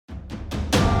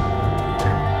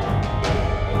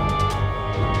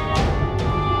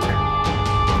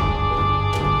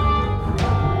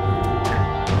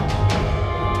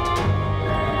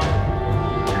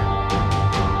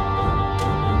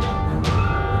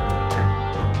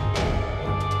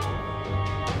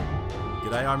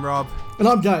G'day, I'm Rob. And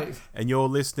I'm Dave. And you're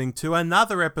listening to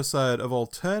another episode of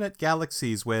Alternate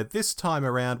Galaxies, where this time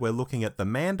around we're looking at The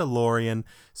Mandalorian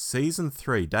Season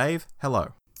 3. Dave,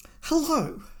 hello.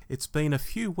 Hello. It's been a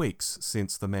few weeks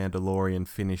since The Mandalorian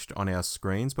finished on our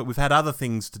screens, but we've had other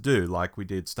things to do, like we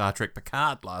did Star Trek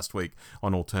Picard last week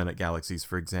on Alternate Galaxies,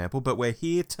 for example. But we're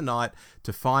here tonight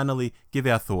to finally give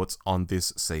our thoughts on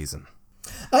this season.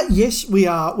 Yes, we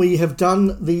are. We have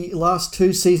done the last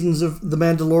two seasons of The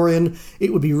Mandalorian.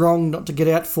 It would be wrong not to get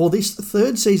out for this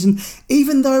third season,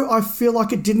 even though I feel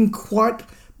like it didn't quite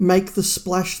make the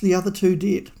splash the other two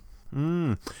did.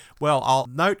 Well, I'll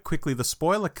note quickly, the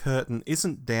spoiler curtain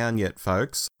isn't down yet,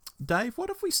 folks. Dave, what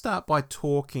if we start by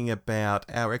talking about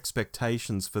our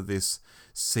expectations for this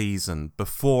season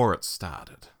before it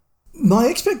started? My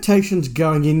expectations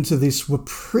going into this were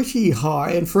pretty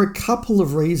high, and for a couple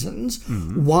of reasons.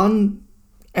 Mm-hmm. One,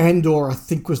 Andor, I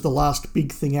think, was the last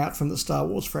big thing out from the Star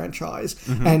Wars franchise,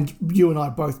 and you and I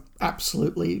both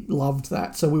absolutely loved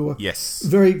that. So we were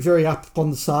very, very up on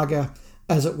the saga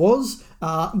as it was.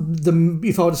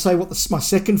 If I were to say what my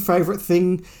second favourite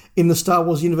thing in the Star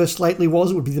Wars universe lately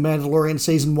was, it would be The Mandalorian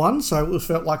Season 1. So it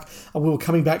felt like we were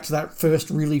coming back to that first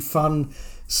really fun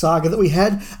saga that we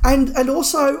had. And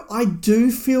also, I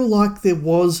do feel like there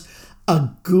was a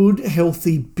good,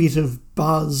 healthy bit of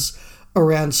buzz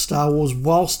around Star Wars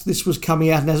whilst this was coming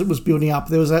out and as it was building up.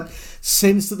 There was that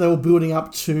sense that they were building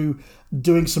up to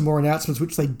doing some more announcements,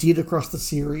 which they did across the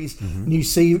series. Mm-hmm.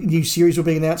 New series were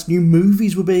being announced. New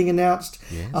movies were being announced.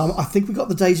 Yes. I think we got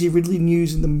the Daisy Ridley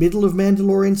news in the middle of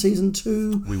Mandalorian Season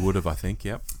 2. We would have, I think,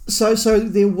 yep. So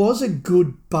there was a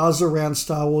good buzz around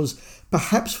Star Wars,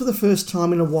 perhaps for the first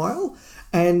time in a while.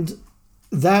 And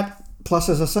that, plus,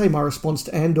 as I say, my response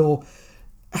to Andor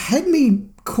had me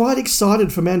quite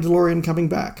excited for Mandalorian coming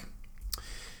back.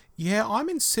 Yeah, I'm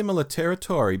in similar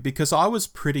territory because I was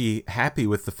pretty happy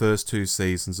with the first two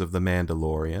seasons of The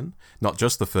Mandalorian, not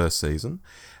just the first season,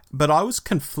 but I was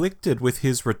conflicted with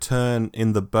his return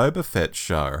in the Boba Fett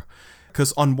show.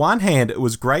 Because on one hand, it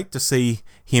was great to see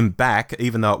him back,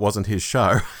 even though it wasn't his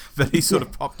show, but he sort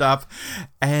of popped up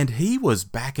and he was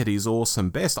back at his awesome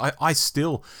best. I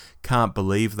still can't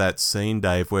believe that scene,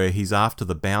 Dave, where he's after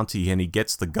the bounty and he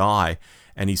gets the guy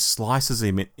and he slices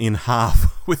him in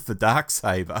half with the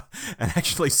Darksaber and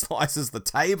actually slices the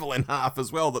table in half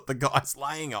as well that the guy's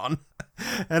laying on.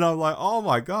 And I'm like, oh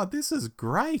my God, this is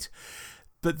great.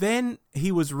 But then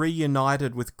he was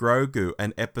reunited with Grogu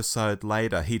an episode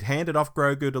later. He'd handed off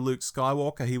Grogu to Luke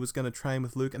Skywalker. He was going to train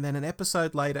with Luke. And then an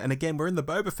episode later, and again, we're in the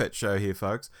Boba Fett show here,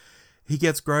 folks, he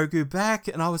gets Grogu back.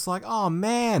 And I was like, oh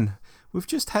man, we've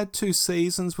just had 2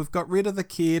 seasons. We've got rid of the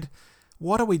kid.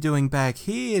 What are we doing back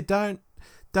here? Don't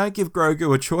give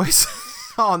Grogu a choice.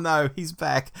 Oh no, he's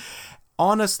back.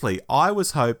 Honestly, I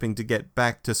was hoping to get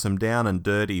back to some down and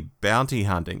dirty bounty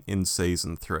hunting in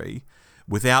Season 3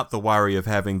 without the worry of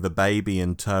having the baby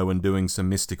in tow and doing some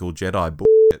mystical Jedi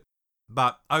bullshit.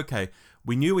 But okay,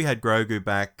 we knew we had Grogu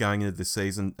back going into this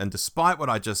season, and despite what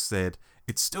I just said,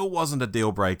 it still wasn't a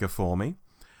deal breaker for me.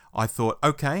 I thought,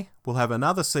 okay, we'll have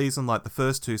another season like the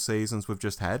first 2 seasons we've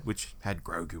just had, which had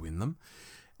Grogu in them.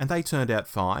 And they turned out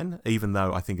fine, even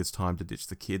though I think it's time to ditch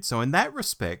the kid. So in that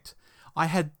respect, I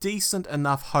had decent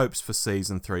enough hopes for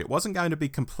Season 3. It wasn't going to be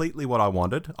completely what I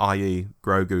wanted, i.e.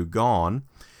 Grogu gone.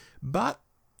 But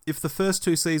if the first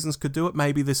 2 seasons could do it,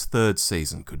 maybe this third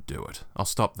season could do it. I'll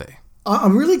stop there.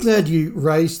 I'm really glad you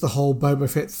raised the whole Boba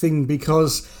Fett thing,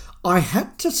 because I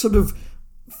had to sort of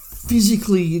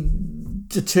physically,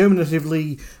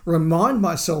 determinatively remind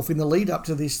myself in the lead up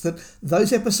to this that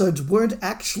those episodes weren't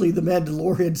actually The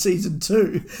Mandalorian Season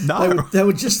 2. No. They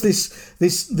were just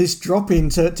this drop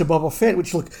into Boba Fett,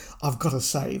 which, look, I've got to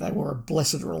say, they were a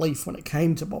blessed relief when it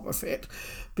came to Boba Fett,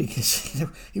 because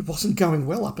it wasn't going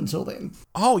well up until then.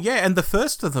 Oh, yeah, and the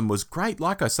first of them was great,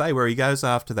 like I say, where he goes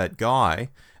after that guy,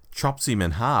 chops him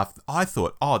in half. I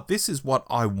thought, oh, this is what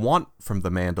I want from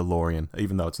The Mandalorian,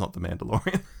 even though it's not The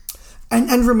Mandalorian.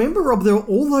 And remember, Rob, there were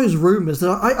all those rumours that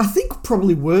I think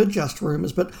probably were just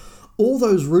rumours, but all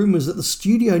those rumours that the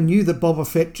studio knew that Boba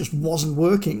Fett just wasn't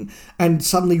working and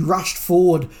suddenly rushed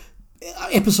forward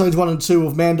episodes 1 and 2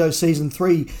 of Mando Season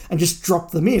 3 and just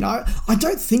dropped them in. I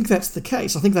don't think that's the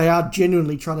case. I think they are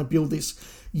genuinely trying to build this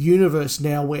universe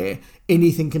now where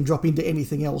anything can drop into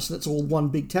anything else and it's all one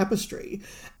big tapestry.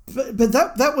 But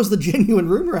that was the genuine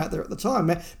rumour out there at the time.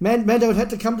 Mando had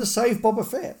to come to save Boba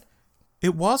Fett.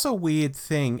 It was a weird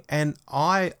thing, and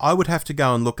I would have to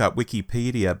go and look up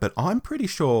Wikipedia, but I'm pretty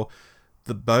sure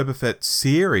the Boba Fett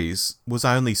series was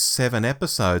only 7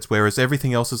 episodes, whereas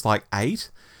everything else is like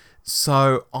 8.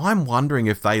 So I'm wondering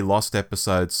if they lost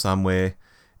episodes somewhere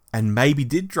and maybe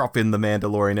did drop in the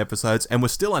Mandalorian episodes and were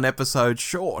still an episode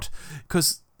short.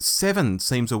 Because 7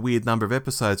 seems a weird number of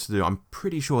episodes to do. I'm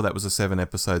pretty sure that was a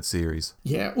 7-episode series.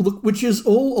 Yeah, well, look, which is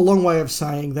all a long way of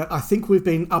saying that I think we've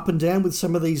been up and down with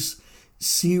some of these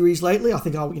series lately. I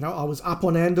think I was up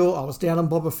on Andor, I was down on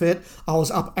Boba Fett, I was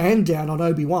up and down on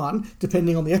Obi-Wan,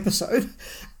 depending on the episode,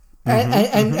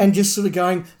 and just sort of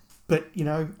going, but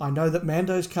I know that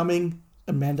Mando's coming,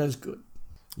 and Mando's good.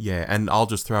 Yeah, and I'll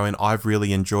just throw in, I've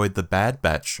really enjoyed the Bad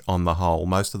Batch on the whole.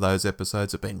 Most of those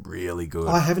episodes have been really good.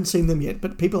 I haven't seen them yet,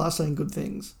 but people are saying good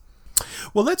things.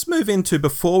 Well, let's move into,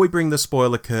 before we bring the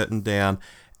spoiler curtain down,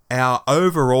 our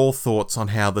overall thoughts on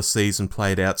how the season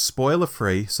played out,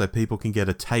 spoiler-free, so people can get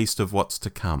a taste of what's to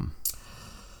come.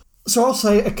 So I'll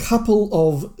say a couple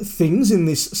of things in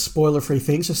this spoiler-free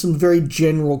thing, so some very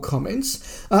general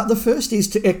comments. The first is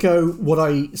to echo what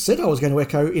I said I was going to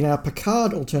echo in our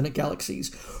Picard alternate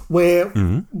galaxies, where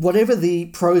whatever the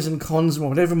pros and cons,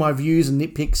 whatever my views and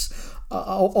nitpicks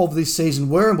of this season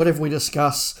were, and whatever we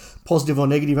discuss, positive or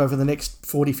negative, over the next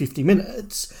 40, 50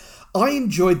 minutes, I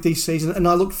enjoyed this season and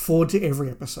I looked forward to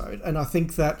every episode. And I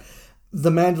think that The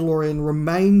Mandalorian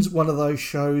remains one of those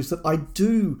shows that I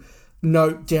do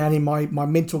note down in my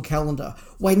mental calendar.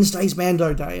 Wednesday's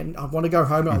Mando Day, and I want to go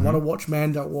home and I want to watch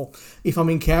Mando. Or if I'm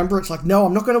in Canberra, it's like, no,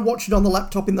 I'm not going to watch it on the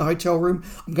laptop in the hotel room.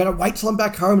 I'm going to wait till I'm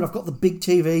back home and I've got the big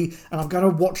TV and I'm going to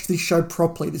watch this show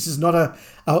properly. This is not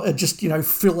a just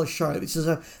filler show. This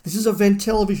is event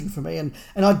television for me, and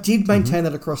I did maintain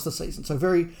that across the season. So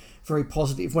very, very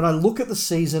positive. When I look at the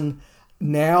season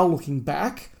now, looking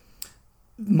back,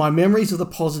 my memories of the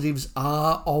positives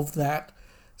are of that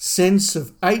sense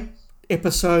of 8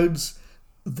 episodes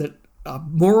that are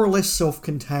more or less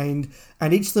self-contained,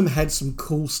 and each of them had some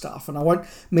cool stuff. And I won't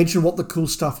mention what the cool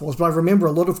stuff was, but I remember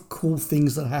a lot of cool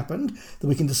things that happened that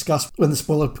we can discuss when the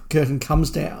spoiler curtain comes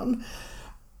down.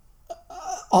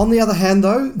 On the other hand,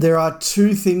 though, there are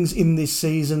 2 things in this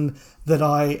season that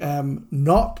I am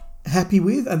not happy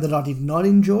with and that I did not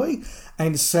enjoy,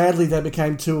 and sadly they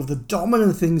became 2 of the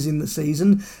dominant things in the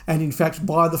season, and in fact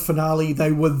by the finale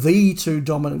they were the 2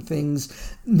 dominant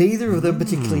things. Neither of them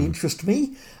particularly interest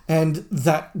me, and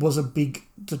that was a big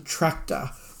detractor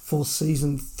for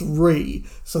season 3.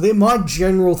 So they're my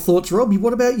general thoughts. Robbie,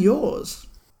 what about yours?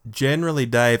 Generally,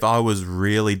 Dave, I was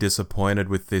really disappointed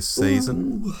with this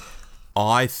season. Ooh.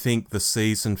 I think the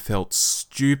season felt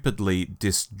stupidly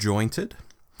disjointed.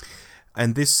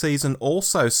 And this season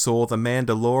also saw the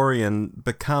Mandalorian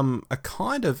become a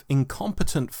kind of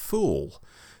incompetent fool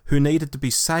who needed to be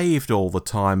saved all the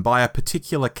time by a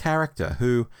particular character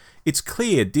who it's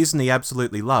clear Disney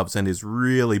absolutely loves and is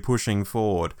really pushing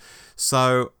forward.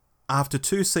 So after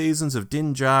 2 seasons of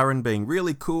Din Djarin being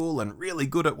really cool and really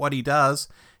good at what he does,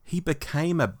 he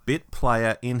became a bit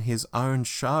player in his own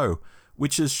show,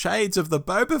 which is shades of the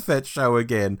Boba Fett show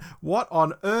again. What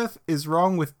on earth is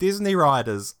wrong with Disney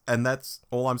writers? And that's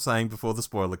all I'm saying before the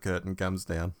spoiler curtain comes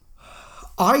down.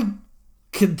 I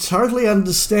can totally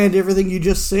understand everything you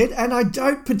just said, and I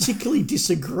don't particularly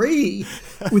disagree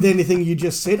with anything you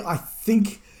just said. I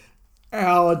think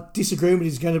our disagreement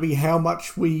is going to be how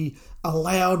much we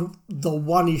allowed the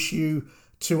one issue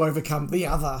to overcome the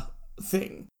other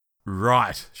thing.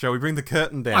 Right. Shall we bring the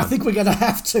curtain down? I think we're going to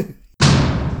have to.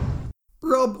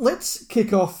 Rob, let's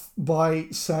kick off by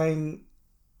saying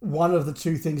one of the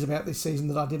 2 things about this season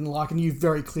that I didn't like, and you've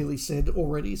very clearly said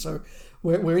already, so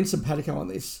we're in simpatico on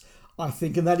this, I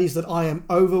think, and that is that I am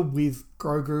over with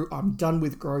Grogu. I'm done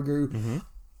with Grogu.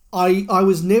 I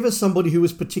was never somebody who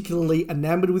was particularly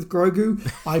enamored with Grogu.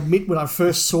 I admit when I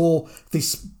first saw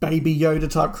this baby Yoda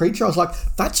type creature, I was like,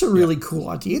 that's a really cool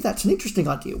idea. That's an interesting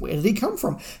idea. Where did he come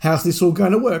from? How's this all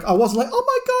going to work? I wasn't like, oh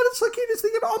my God, it's the cutest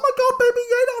thing ever. Oh my God, baby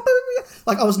Yoda, baby Yoda.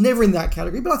 Like, I was never in that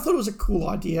category, but I thought it was a cool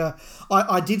idea.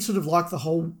 I did sort of like the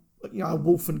whole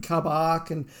wolf and cub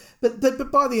arc,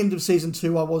 but by the end of season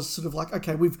 2, I was sort of like,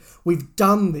 okay, we've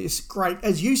done this, great.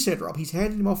 As you said, Rob, he's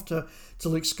handed him off to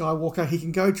Luke Skywalker. He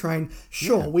can go train.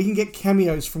 Sure, we can get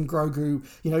cameos from Grogu.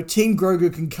 Team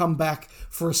Grogu can come back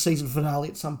for a season finale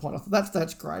at some point. I thought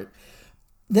that's great.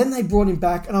 Then they brought him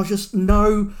back, and I was just,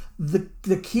 no,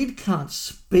 the kid can't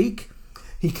speak.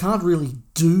 He can't really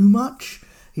do much.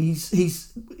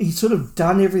 He's sort of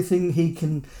done everything he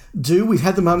can do. We've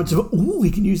had the moments of,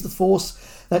 he can use the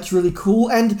Force. That's really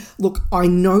cool. And look, I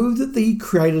know that the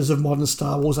creators of modern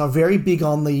Star Wars are very big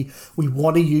on we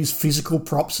want to use physical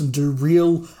props and do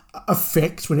real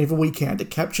effects whenever we can to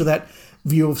capture that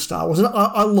view of Star Wars. And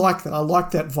I like that. I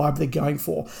like that vibe they're going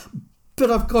for. But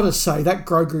I've got to say, that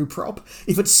Grogu prop,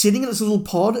 if it's sitting in its little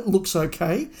pod, it looks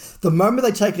okay. The moment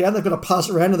they take it out, they've got to pass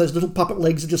it around and those little puppet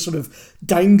legs are just sort of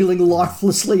dangling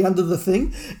lifelessly under the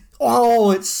thing.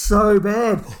 Oh, it's so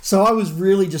bad. So I was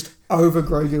really just over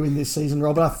Grogu in this season,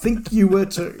 Rob, and I think you were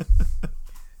too.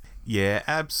 Yeah,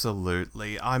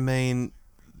 absolutely. I mean,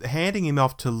 handing him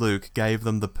off to Luke gave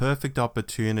them the perfect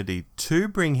opportunity to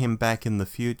bring him back in the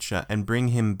future and bring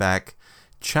him back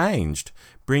changed.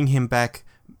 Bring him back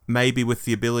maybe with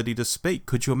the ability to speak.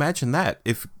 Could you imagine that?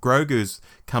 If Grogu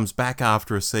comes back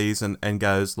after a season and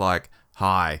goes like,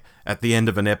 hi, at the end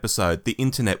of an episode, the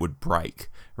internet would break,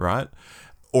 right?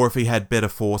 Or if he had better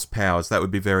force powers, that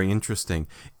would be very interesting.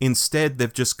 Instead,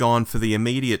 they've just gone for the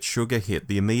immediate sugar hit,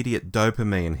 the immediate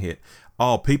dopamine hit.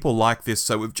 Oh, people like this,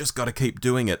 so we've just got to keep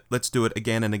doing it. Let's do it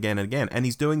again and again and again. And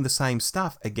he's doing the same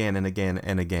stuff again and again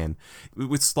and again,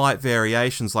 with slight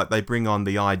variations, like they bring on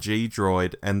the IG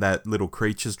droid and that little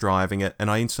creature's driving it. And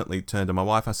I instantly turned to my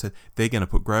wife. I said, they're going to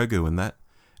put Grogu in that.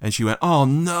 And she went, oh,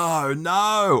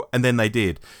 no. And then they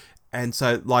did. And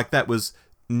so, like, that was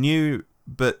new,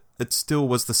 but it still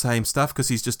was the same stuff because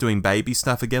he's just doing baby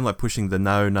stuff again, like pushing the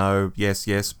no,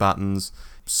 yes buttons,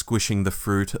 squishing the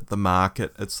fruit at the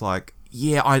market. It's like,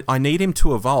 yeah, I need him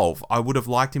to evolve. I would have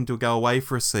liked him to go away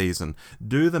for a season,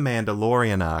 do the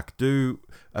Mandalorian arc, do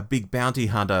a big bounty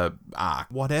hunter arc,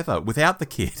 whatever, without the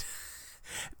kid.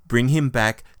 Bring him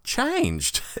back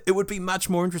changed. It would be much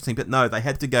more interesting. But no, they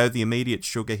had to go the immediate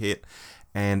sugar hit.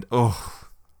 And,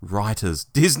 writers,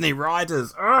 Disney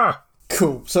writers,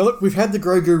 Cool. So, look, we've had the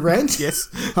Grogu rant. Yes.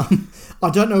 I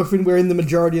don't know if we're in the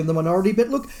majority of the minority, but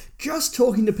look, just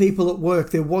talking to people at work,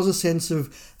 there was a sense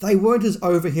of they weren't as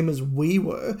over him as we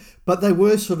were, but they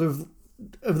were sort of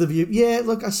the view, yeah,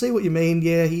 look, I see what you mean.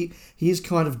 Yeah, he is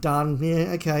kind of done.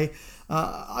 Yeah, okay.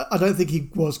 I don't think he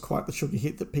was quite the sugar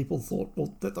hit that people thought,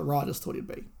 well, that the writers thought he'd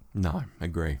be. No,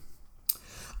 agree.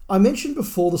 I mentioned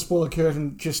before the spoiler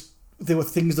curtain, just there were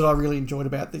things that I really enjoyed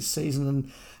about this season,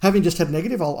 and having just had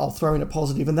negative, I'll throw in a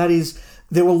positive, and that is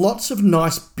there were lots of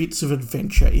nice bits of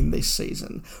adventure in this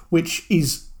season, which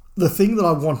is the thing that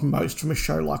I want most from a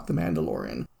show like The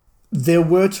Mandalorian. There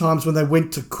were times when they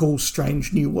went to cool,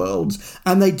 strange new worlds,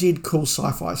 and they did cool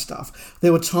sci-fi stuff.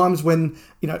 There were times when,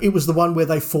 it was the one where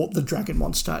they fought the dragon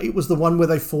monster. It was the one where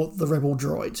they fought the rebel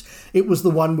droids. It was the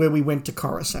one where we went to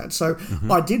Coruscant. So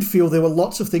I did feel there were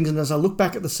lots of things, and as I look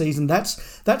back at the season,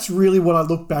 that's really what I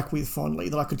look back with fondly,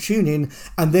 that I could tune in,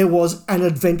 and there was an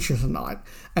adventure tonight.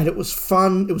 And it was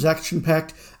fun, it was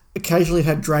action-packed, occasionally it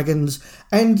had dragons,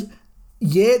 and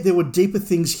yeah, there were deeper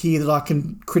things here that I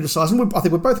can criticise, and I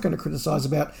think we're both going to criticise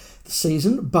about the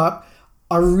season, but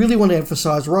I really want to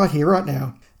emphasise right here, right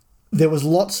now, there was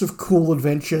lots of cool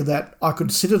adventure that I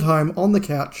could sit at home on the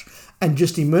couch and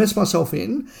just immerse myself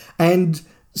in, and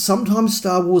sometimes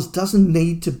Star Wars doesn't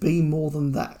need to be more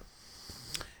than that.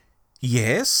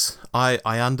 Yes, I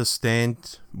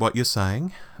understand what you're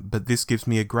saying, but this gives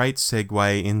me a great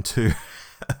segue into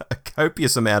a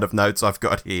copious amount of notes I've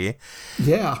got here.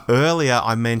 Yeah. Earlier,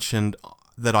 I mentioned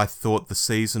that I thought the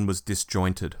season was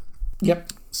disjointed.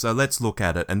 Yep. So let's look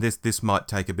at it, and this might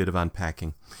take a bit of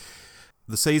unpacking.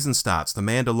 The season starts. The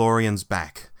Mandalorian's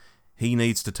back. He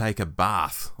needs to take a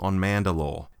bath on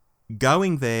Mandalore.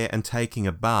 Going there and taking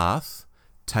a bath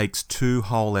takes 2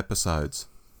 whole episodes,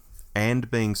 and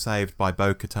being saved by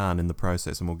Bo-Katan in the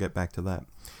process, and we'll get back to that.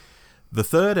 The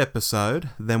 3rd episode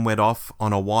then went off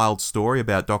on a wild story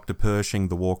about Dr. Pershing,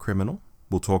 the war criminal.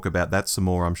 We'll talk about that some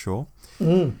more, I'm sure.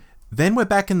 Then we're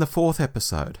back in the 4th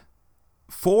episode.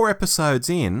 4 episodes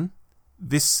in,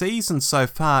 this season so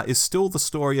far is still the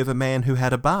story of a man who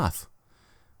had a bath.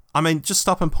 I mean, just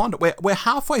stop and ponder. We're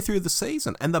halfway through the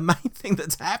season, and the main thing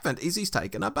that's happened is he's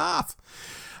taken a bath.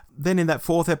 Then in that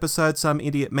 4th episode, some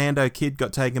idiot Mando kid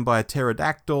got taken by a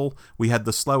pterodactyl. We had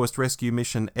the slowest rescue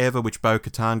mission ever, which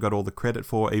Bo-Katan got all the credit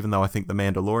for, even though I think the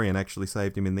Mandalorian actually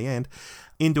saved him in the end.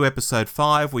 Into episode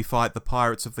 5, we fight the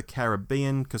Pirates of the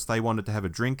Caribbean because they wanted to have a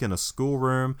drink in a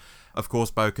schoolroom. Of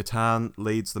course, Bo-Katan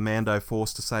leads the Mando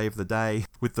force to save the day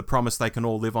with the promise they can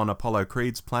all live on Apollo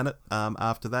Creed's planet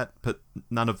after that, but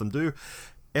none of them do.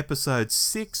 Episode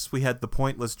 6, we had the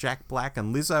pointless Jack Black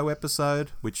and Lizzo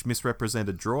episode, which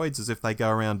misrepresented droids as if they go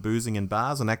around boozing in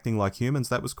bars and acting like humans.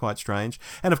 That was quite strange.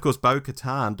 And of course,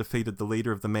 Bo-Katan defeated the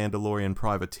leader of the Mandalorian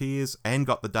privateers and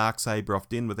got the Darksaber off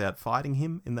Din without fighting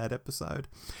him in that episode.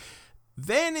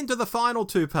 Then into the final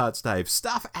 2 parts, Dave.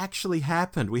 Stuff actually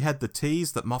happened. We had the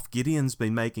tease that Moff Gideon's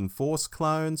been making Force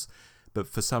clones, but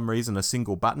for some reason a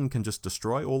single button can just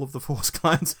destroy all of the Force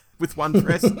clones with one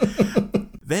press.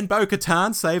 Then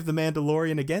Bo-Katan saved the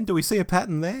Mandalorian again. Do we see a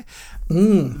pattern there?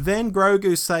 Then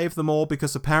Grogu saved them all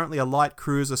because apparently a light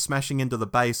cruiser smashing into the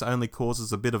base only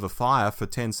causes a bit of a fire for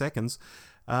 10 seconds.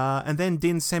 And then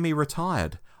Din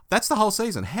semi-retired. That's the whole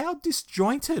season. How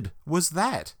disjointed was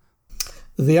that?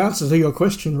 The answer to your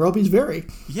question, Rob, is very.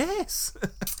 Yes.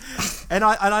 And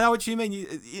I know what you mean.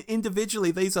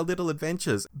 Individually, these are little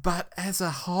adventures. But as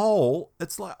a whole,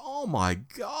 it's like, oh my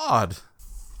God.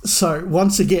 So,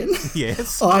 once again,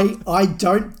 yes, I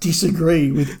don't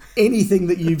disagree with anything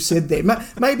that you've said there.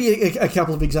 Maybe a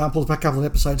couple of examples, a couple of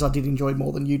episodes I did enjoy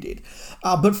more than you did.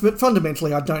 But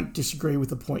fundamentally, I don't disagree with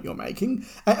the point you're making.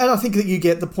 And I think that you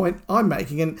get the point I'm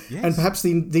making. And perhaps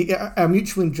our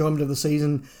mutual enjoyment of the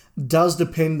season does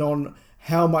depend on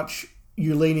how much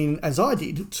you lean in, as I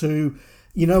did, to,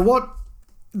 you know what,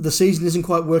 the season isn't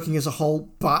quite working as a whole,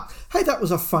 but, hey, that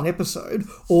was a fun episode.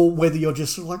 Or whether you're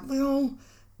just sort of like, well,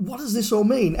 what does this all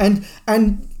mean? And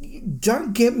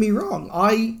don't get me wrong,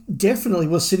 I definitely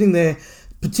was sitting there,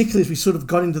 particularly as we sort of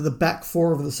got into the back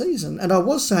four of the season, and I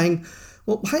was saying,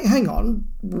 well, hey, hang on,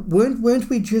 weren't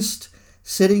we just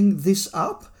setting this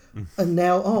up? And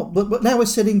now, but now we're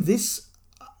setting this,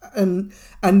 and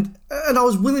I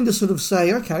was willing to sort of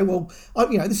say, okay, well,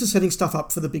 this is setting stuff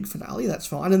up for the big finale, that's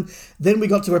fine. And then we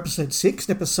got to episode 6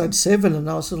 and episode 7, and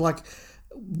I was sort of like,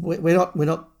 we're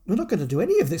not going to do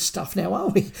any of this stuff now, are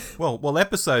we? Well,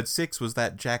 episode 6 was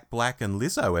that Jack Black and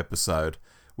Lizzo episode,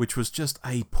 which was just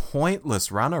a pointless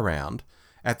runaround,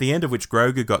 at the end of which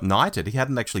Grogu got knighted. He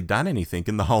hadn't actually done anything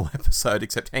in the whole episode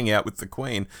except hang out with the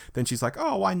Queen. Then she's like,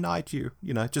 oh, I knight you,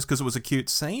 just because it was a cute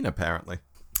scene, apparently.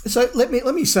 So let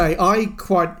me say, I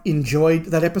quite enjoyed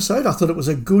that episode. I thought it was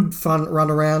a good, fun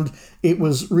runaround. It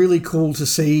was really cool to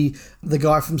see the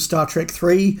guy from Star Trek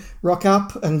 3 rock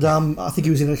up, and I think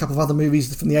he was in a couple of other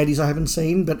movies from the 80s I haven't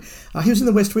seen, but he was in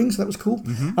The West Wing, so that was cool.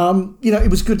 It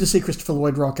was good to see Christopher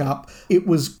Lloyd rock up. It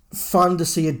was fun to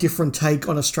see a different take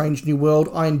on a strange new world.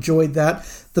 I enjoyed that.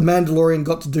 The Mandalorian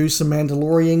got to do some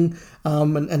Mandalorian,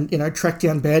 and track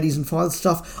down baddies and find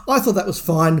stuff. I thought that was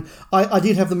fine. I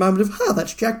did have the moment of,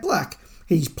 that's Jack Black.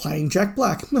 He's playing Jack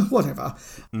Black. Whatever.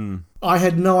 I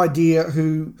had no idea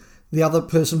who the other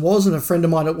person was, and a friend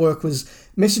of mine at work was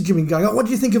messaging me going, what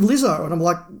do you think of Lizzo? And I'm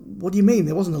like, what do you mean?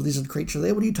 There wasn't a lizard creature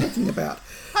there. What are you talking about?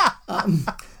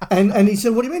 And he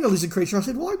said, what do you mean a lizard creature? I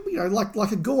said, well,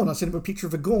 like a Gorn. I sent him a picture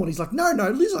of a Gorn. He's like, no,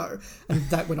 Lizzo. And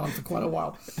that went on for quite a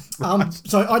while.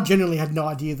 So I generally had no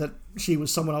idea that she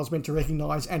was someone I was meant to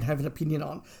recognise and have an opinion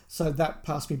on. So that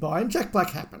passed me by. And Jack Black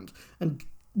happened. And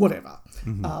whatever.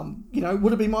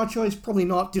 Would it be my choice? Probably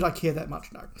not. Did I care that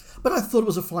much? No. But I thought it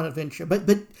was a fine adventure. But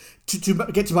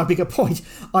to get to my bigger point,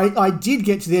 I did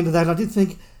get to the end of that, and I did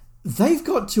think, they've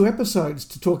got 2 episodes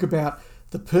to talk about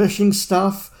the Pershing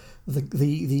stuff,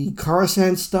 the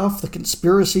Coruscant stuff, the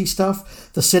conspiracy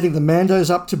stuff, the setting the Mandos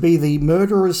up to be the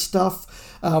murderers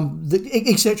stuff,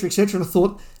 etc., etc. And I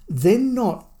thought, they're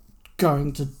not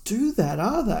going to do that,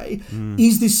 are they?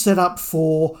 Is this set up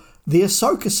for the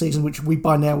Ahsoka season, which we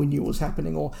by now we knew was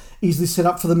happening, or is this set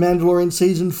up for the Mandalorian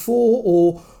season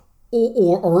 4,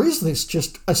 or is this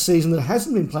just a season that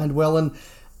hasn't been planned well, and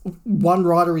one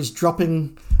writer is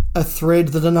dropping a thread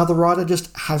that another writer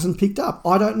just hasn't picked up?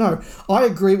 I don't know. I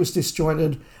agree it was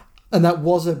disjointed, and that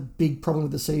was a big problem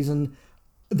with the season.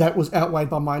 That was outweighed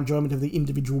by my enjoyment of the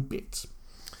individual bits.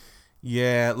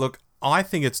 Yeah, look, I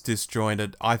think it's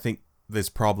disjointed. I think there's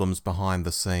problems behind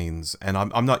the scenes, and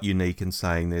I'm not unique in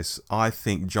saying this. I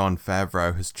think Jon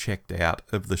Favreau has checked out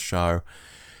of the show.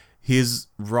 His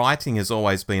writing has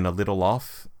always been a little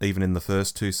off, even in the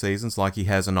first 2 seasons. Like, he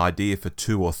has an idea for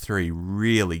 2 or 3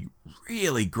 really,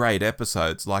 really great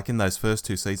episodes. Like, in those first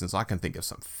 2 seasons, I can think of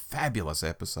some fabulous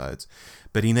episodes.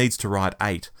 But he needs to write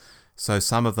 8. So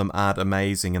some of them aren't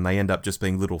amazing, and they end up just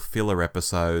being little filler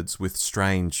episodes with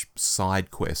strange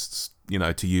side quests,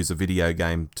 to use a video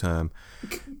game term.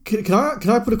 Can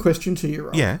I put a question to you,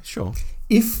 Rob? Yeah, sure.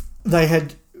 If they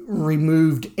had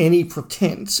removed any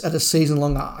pretense at a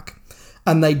season-long arc,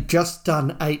 and they'd just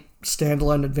done 8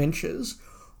 standalone adventures,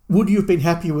 would you have been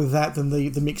happier with that than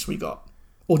the mix we got?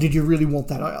 Or did you really want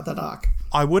that arc?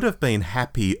 I would have been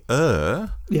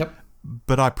happier. Yep.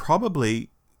 But I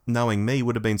probably, knowing me,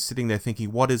 would have been sitting there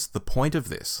thinking, what is the point of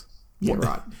this? Yeah,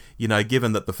 right.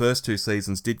 Given that the first 2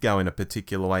 seasons did go in a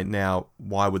particular way, now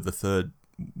why would the third?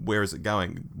 Where is it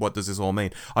going? What does this all mean?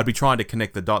 I'd be trying to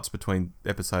connect the dots between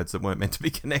episodes that weren't meant to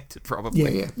be connected,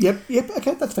 probably. Yeah. Yep.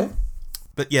 Okay, that's fair.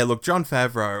 But yeah, look, Jon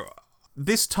Favreau,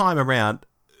 this time around,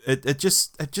 it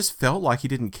just felt like he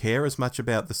didn't care as much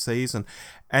about the season.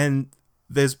 And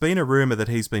there's been a rumour that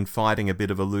he's been fighting a bit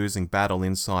of a losing battle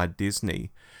inside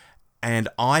Disney. And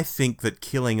I think that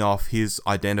killing off his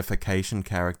identification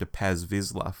character, Paz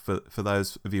Vizsla, for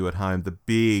those of you at home, the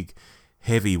big,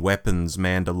 heavy weapons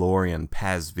Mandalorian,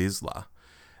 Paz Vizsla,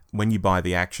 when you buy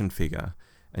the action figure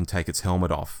and take its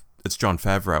helmet off, it's Jon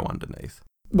Favreau underneath.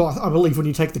 Well, I believe when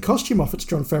you take the costume off, it's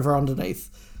Jon Favreau underneath.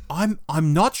 I'm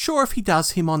not sure if he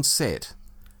does him on set.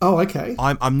 Oh, okay.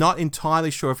 I'm not entirely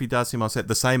sure if he does him on set.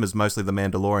 The same as mostly the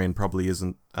Mandalorian probably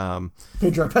isn't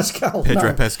Pedro Pascal.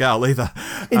 Pedro Pascal either.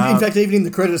 In fact, even in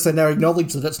the credits, they now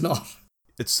acknowledge that it's not.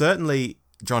 It's certainly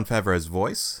Jon Favreau's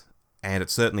voice, and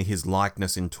it's certainly his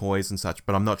likeness in toys and such,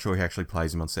 but I'm not sure he actually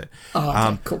plays him on set. Oh,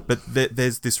 okay, cool. But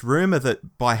there's this rumour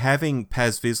that by having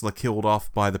Paz Vizsla killed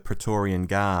off by the Praetorian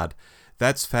Guard,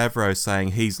 that's Favreau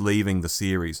saying he's leaving the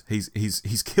series.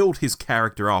 He's killed his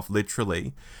character off,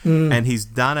 literally, and he's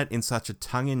done it in such a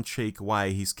tongue-in-cheek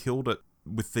way. He's killed it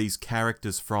with these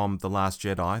characters from The Last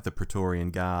Jedi, the Praetorian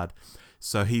Guard.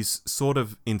 So he's sort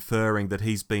of inferring that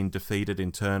he's been defeated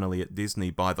internally at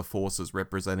Disney by the forces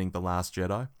representing The Last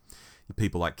Jedi.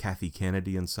 People like Kathy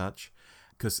Kennedy and such.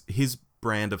 Because his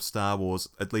brand of Star Wars,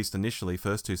 at least initially,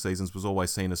 first 2 seasons, was always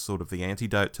seen as sort of the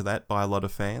antidote to that by a lot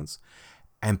of fans.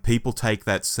 And people take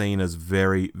that scene as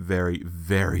very, very,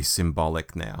 very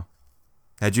symbolic now.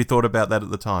 Had you thought about that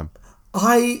at the time?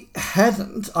 I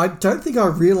hadn't. I don't think I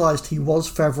realised he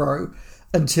was Favreau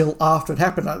until after it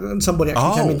happened. And somebody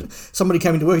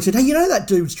came into work and said, "Hey, you know that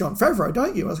dude's Jon Favreau,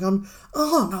 don't you?" I was going,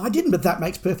 "Oh, no, I didn't, but that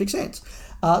makes perfect sense."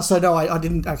 So no, I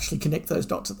didn't actually connect those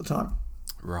dots at the time.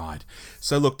 Right.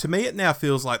 So look, to me it now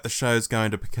feels like the show's going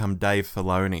to become Dave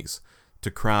Filoni's, to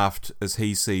craft as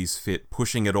he sees fit,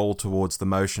 pushing it all towards the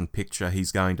motion picture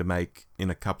he's going to make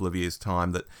in a couple of years'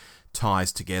 time that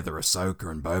ties together Ahsoka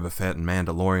and Boba Fett and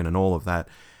Mandalorian and all of that.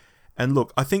 And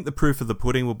look, I think the proof of the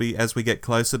pudding will be as we get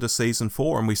closer to season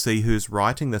 4 and we see who's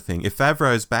writing the thing. If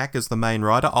Favreau's back as the main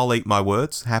writer, I'll eat my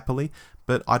words happily,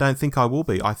 but I don't think I will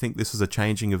be. I think this is a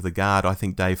changing of the guard. I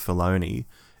think Dave Filoni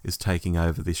is taking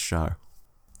over this show.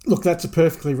 Look, that's a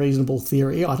perfectly reasonable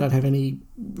theory. I don't have any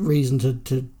reason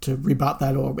to rebut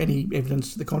that or any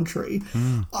evidence to the contrary.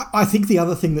 I think the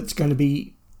other thing that's going to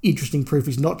be interesting proof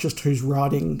is not just who's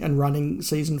writing and running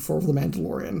season 4 of The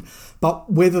Mandalorian,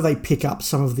 but whether they pick up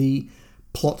some of the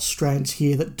plot strands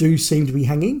here that do seem to be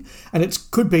hanging. And it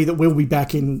could be that we'll be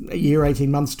back in a year, 18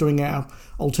 months, doing our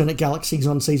alternate galaxies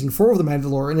on season 4 of The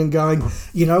Mandalorian and going,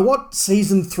 you know what,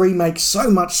 season 3 makes so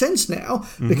much sense now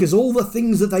because all the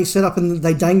things that they set up and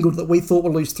they dangled that we thought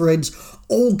were loose threads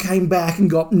all came back and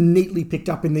got neatly picked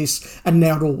up in this, and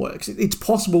now it all works. It's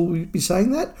possible we'll be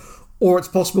saying that, or it's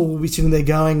possible we'll be sitting there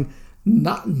going,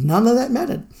 none of that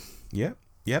mattered.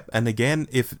 Yep. And again,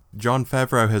 if Jon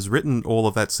Favreau has written all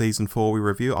of that season 4 we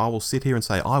review, I will sit here and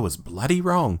say, I was bloody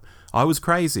wrong. I was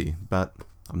crazy, but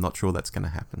I'm not sure that's going to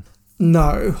happen.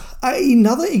 No.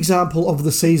 Another example of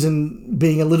the season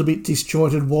being a little bit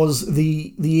disjointed was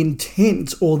the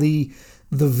intent or the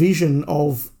vision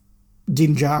of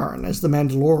Din Djarin as the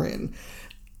Mandalorian.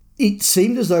 It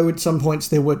seemed as though at some points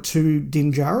there were 2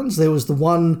 Din Djarins. There was the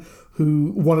one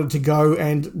who wanted to go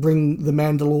and bring the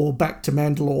Mandalore back to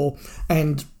Mandalore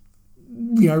and,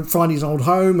 you know, find his old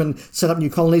home and set up new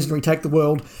colonies and retake the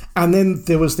world. And then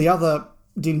there was the other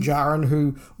Din Djarin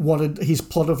who wanted his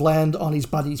plot of land on his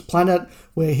buddy's planet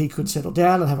where he could settle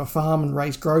down and have a farm and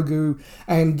raise Grogu.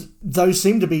 And those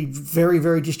seem to be very,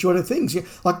 very disjointed things.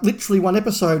 Like literally one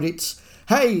episode, it's,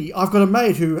 hey, I've got a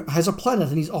mate who has a planet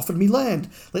and he's offered me land.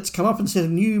 Let's come up and set a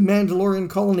new Mandalorian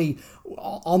colony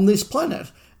on this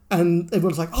planet. And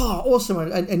everyone's like, oh, awesome,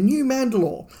 a new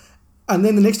Mandalore. And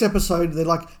then the next episode, they're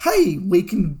like, hey, we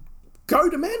can go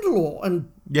to Mandalore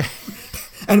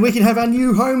and we can have our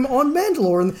new home on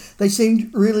Mandalore. And they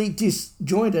seemed really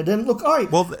disjointed. And look, I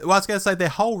was going to say, their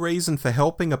whole reason for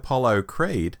helping Apollo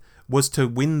Creed was to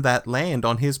win that land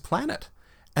on his planet.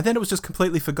 And then it was just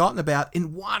completely forgotten about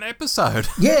in one episode.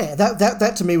 Yeah,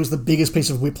 that to me was the biggest piece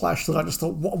of whiplash that I just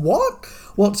thought, what?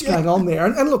 What's going on there?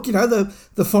 And look, you know,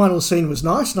 the final scene was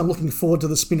nice, and I'm looking forward to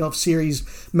the spin-off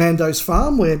series Mando's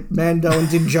Farm, where Mando and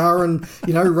Din Djarin,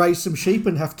 you know, raise some sheep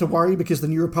and have to worry because the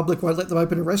New Republic won't let them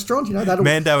open a restaurant. You know,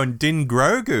 Mando and Din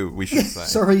Grogu, we should say.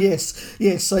 Sorry, yes.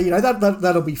 So, you know,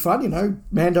 that'll be fun. You know,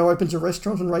 Mando opens a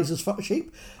restaurant and raises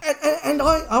sheep. And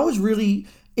I was really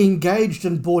engaged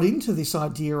and bought into this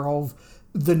idea of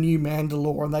the new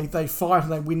Mandalore, and they fight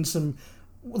and they win some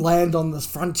land on the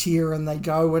frontier and they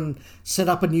go and set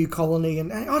up a new colony,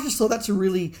 and I just thought that's a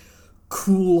really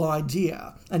cool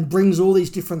idea and brings all these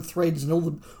different threads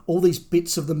and all these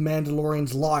bits of the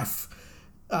Mandalorian's life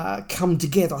come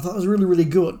together. I thought it was really, really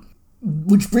good.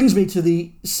 Which brings me to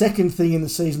the second thing in the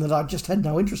season that I just had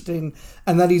no interest in,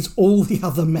 and that is all the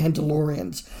other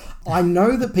Mandalorians. I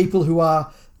know that people who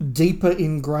are deeper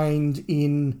ingrained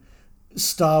in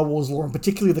Star Wars lore, and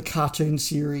particularly the cartoon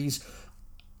series,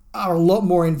 are a lot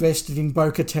more invested in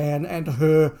Bo-Katan and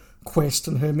her quest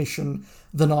and her mission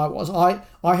than I was.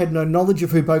 I had no knowledge of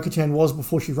who Bo-Katan was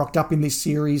before she rocked up in this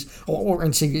series, or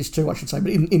in series 2, I should say,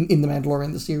 but in The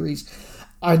Mandalorian, the series.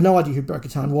 I had no idea who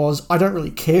Bo-Katan was. I don't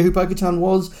really care who Bo-Katan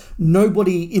was.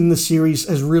 Nobody in the series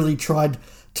has really tried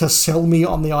to sell me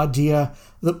on the idea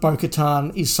that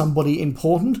Bo-Katan is somebody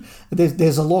important.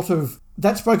 There's a lot of,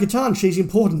 that's Bo-Katan, she's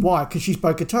important. Why? Because she's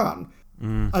Bo-Katan.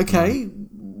 Okay,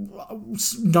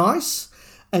 nice.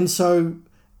 And so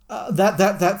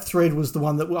that thread was the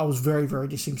one that I was very, very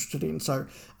disinterested in. So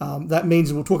that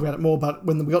means, and we'll talk about it more, but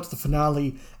when we got to the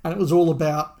finale and it was all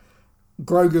about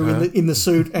Grogu in the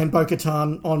suit and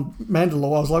Bo-Katan on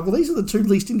Mandalore, I was like, well, these are the two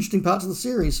least interesting parts of the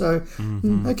series, so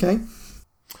okay.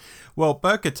 Well,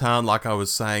 Bo-Katan, like I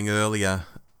was saying earlier,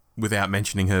 without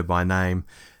mentioning her by name,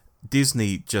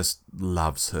 Disney just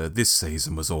loves her. This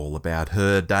season was all about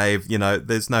her, Dave. You know,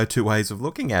 there's no two ways of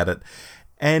looking at it.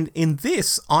 And in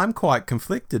this, I'm quite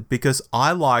conflicted because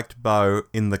I liked Bo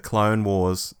in the Clone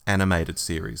Wars animated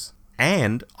series.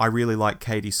 And I really like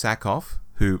Katie Sackhoff,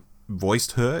 who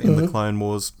voiced her in the Clone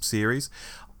Wars series.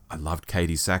 I loved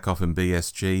Katie Sackhoff in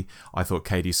BSG. I thought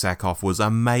Katie Sackhoff was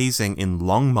amazing in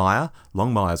Longmire.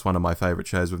 Longmire is one of my favourite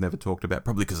shows we've never talked about,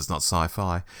 probably because it's not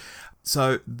sci-fi.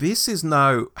 So this is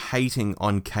no hating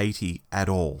on Katie at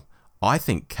all. I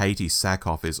think Katie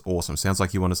Sackhoff is awesome. Sounds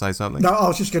like you want to say something? No, I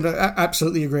was just going to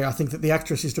absolutely agree. I think that the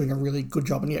actress is doing a really good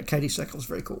job, and Katie Sackhoff's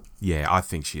very cool. Yeah, I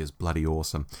think she is bloody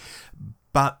awesome.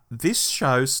 But this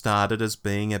show started as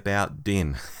being about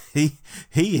Din. He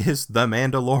is the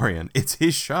Mandalorian. It's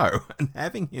his show. And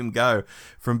having him go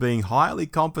from being highly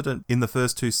competent in the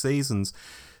first 2 seasons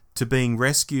to being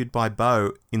rescued by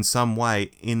Bo in some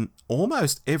way in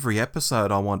almost every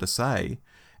episode, I want to say,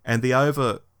 and the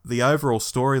overall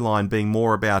storyline being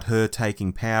more about her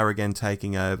taking power again,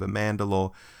 taking over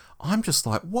Mandalore, I'm just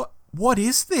like, what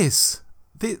is this?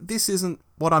 This isn't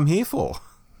what I'm here for.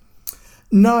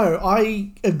 No,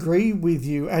 I agree with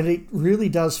you, and it really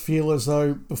does feel as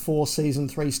though before season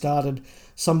 3 started,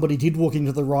 somebody did walk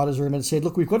into the writer's room and said,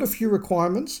 look, we've got a few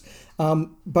requirements.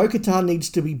 Bo-Katan needs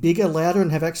to be bigger, louder,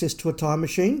 and have access to a time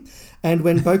machine. And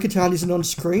when Bo-Katan isn't on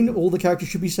screen, all the characters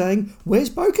should be saying, where's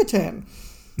Bo-Katan?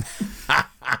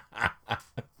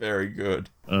 Very good.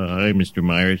 Hi, Mr.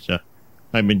 Myers.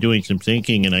 I've been doing some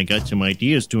thinking, and I got some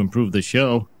ideas to improve the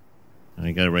show.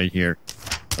 I got it right here.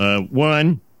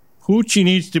 1, Poochie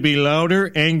needs to be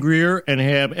louder, angrier, and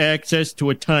have access to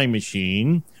a time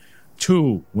machine.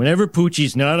 2, whenever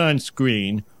Poochie's not on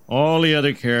screen, all the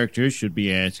other characters should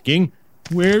be asking,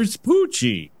 where's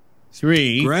Poochie?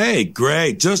 3...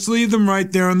 Great. Just leave them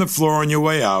right there on the floor on your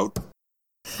way out.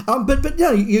 But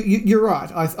no, you're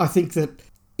right. I think that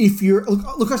if you're...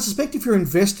 Look, I suspect if you're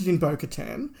invested in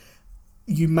Bo-Katan,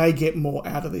 you may get more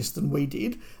out of this than we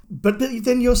did. But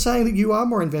then you're saying that you are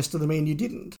more invested than me and you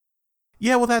didn't.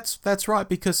 Yeah, well, that's right,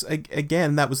 because,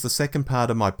 again, that was the second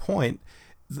part of my point.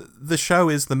 The show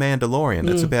is The Mandalorian.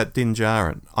 It's about Din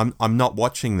Djarin. I'm not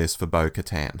watching this for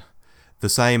Bo-Katan. The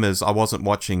same as I wasn't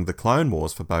watching the Clone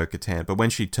Wars for Bo-Katan, but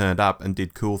when she turned up and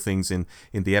did cool things in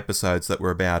the episodes that were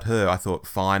about her, I thought,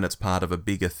 fine, it's part of a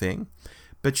bigger thing.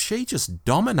 But she just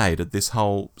dominated this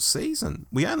whole season.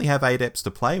 We only have 8 eps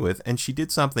to play with, and she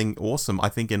did something awesome, I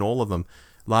think, in all of them,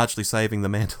 largely saving The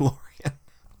Mandalorian.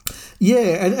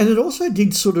 Yeah, and it also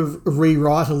did sort of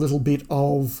rewrite a little bit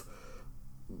of,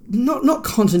 not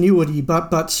continuity,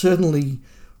 but certainly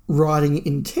writing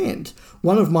intent.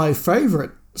 One of my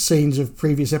favourite scenes of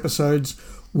previous episodes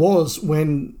was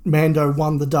when Mando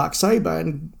won the Darksaber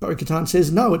and Bo-Katan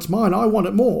says, no, it's mine, I want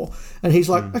it more. And he's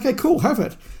like, okay, cool, have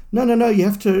it. No, you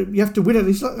have to win it. And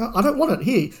he's like, I don't want it,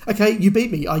 here. Okay, you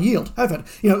beat me, I yield, have it.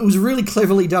 You know, it was really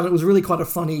cleverly done. It was really quite a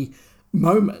funny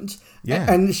moment. Yeah.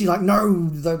 And she's like, no,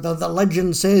 the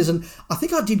legend says, and I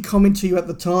think I did comment to you at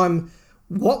the time,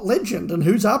 what legend and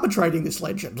who's arbitrating this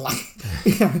legend? Like,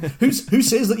 who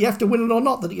says that you have to win it or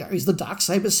not? That is the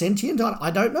Darksaber sentient?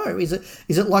 I don't know. Is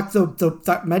it like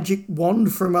that magic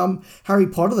wand from Harry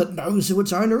Potter that knows who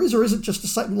its owner is, or is it just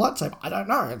a lightsaber? I don't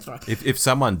know. If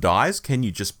someone dies, can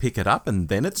you just pick it up and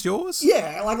then it's yours?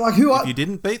 Yeah, like who? If you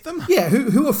didn't beat them? Yeah,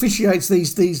 who officiates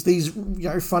these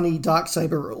funny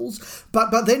Darksaber rules?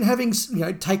 But then having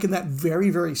taken that very,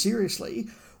 very seriously,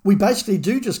 we basically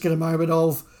do just get a moment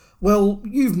of, well,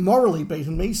 you've morally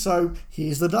beaten me, so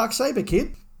here's the Darksaber,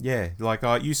 kid. Yeah, like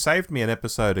you saved me an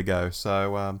episode ago,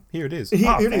 so here it is.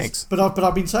 Here it thanks. is. But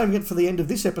I've been saving it for the end of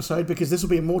this episode because this will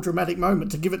be a more dramatic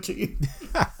moment to give it to you.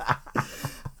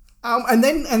 And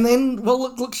then,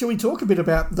 well, look, shall we talk a bit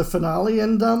about the finale?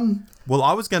 And Well,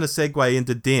 I was going to segue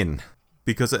into Din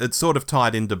because it's sort of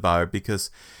tied into Bo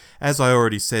because, as I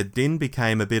already said, Din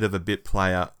became a bit of a bit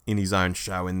player in his own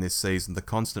show in this season. The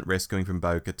constant rescuing from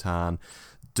Bo-Katan,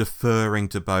 deferring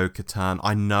to Bo-Katan.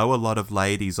 I know a lot of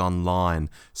ladies online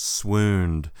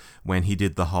swooned when he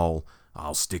did the whole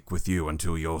 "I'll stick with you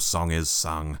until your song is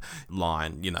sung"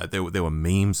 line. You know, there were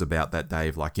memes about that,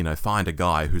 Dave, like, you know, find a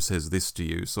guy who says this to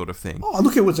you sort of thing. oh,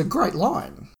 look, it was a great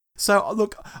line. So,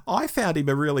 look, I found him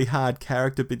a really hard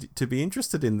character to be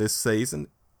interested in this season.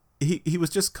 He was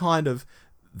just kind of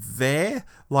there,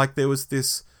 like there was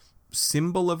this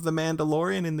symbol of the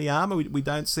Mandalorian in the armor. We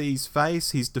don't see his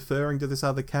face. He's deferring to this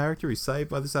other character. He's saved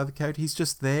by this other character. He's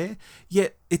just there.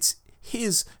 Yet it's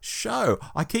his show.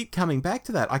 I keep coming back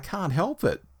to that. I can't help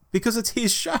it because it's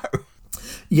his show.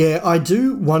 Yeah, I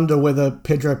do wonder whether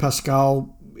Pedro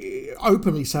Pascal,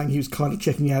 openly saying he was kind of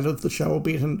checking out of the show a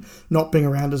bit and not being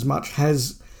around as much,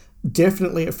 has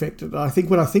definitely affected it. I think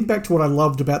when I think back to what I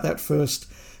loved about that first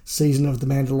season of The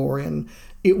Mandalorian,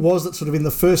 it was that sort of in the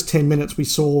first 10 minutes we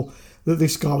saw that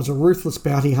this guy was a ruthless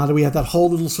bounty hunter. We had that whole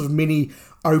little sort of mini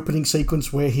opening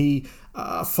sequence where he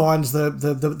finds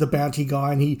the bounty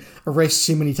guy and he arrests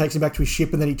him and he takes him back to his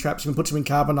ship and then he traps him and puts him in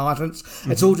carbonite.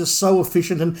 And it's all just so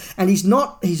efficient. And he's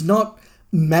not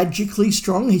magically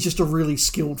strong. He's just a really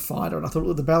skilled fighter. And I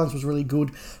thought the balance was really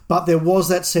good. But there was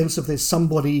that sense of there's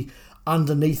somebody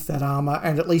underneath that armor,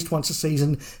 and at least once a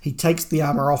season he takes the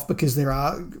armor off because there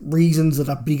are reasons that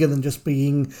are bigger than just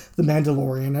being the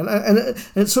Mandalorian, and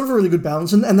it's sort of a really good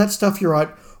balance, and that stuff, you're right,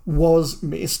 was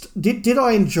missed. Did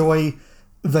I enjoy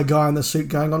the guy in the suit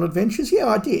going on adventures? Yeah,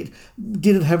 I did.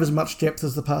 Did it have as much depth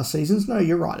as the past seasons? No,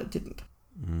 you're right, it didn't.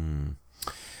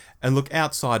 And look,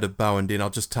 outside of Bo and Din,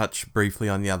 I'll just touch briefly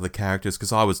on the other characters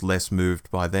because I was less moved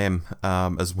by them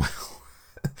as well.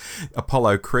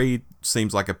 Apollo Creed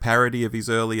seems like a parody of his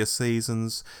earlier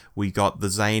seasons. We got the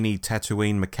zany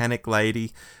Tatooine mechanic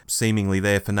lady, seemingly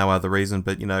there for no other reason,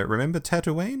 but, you know, remember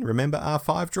Tatooine? Remember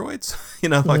R5 droids? You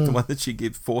know, like the one that she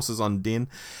gives forces on Din.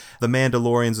 The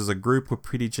Mandalorians as a group were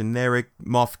pretty generic.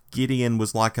 Moff Gideon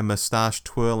was like a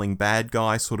moustache-twirling bad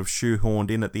guy, sort of shoehorned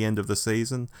in at the end of the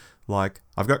season. Like,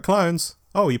 I've got clones.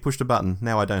 Oh, you pushed a button.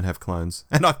 Now I don't have clones.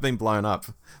 And I've been blown up.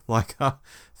 Like,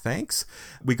 thanks.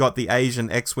 We got the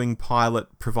Asian X-Wing pilot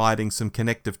providing some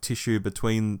connective tissue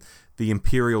between the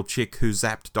Imperial chick who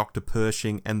zapped Dr.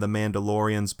 Pershing and the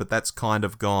Mandalorians, but that's kind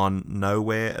of gone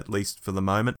nowhere, at least for the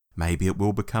moment. Maybe it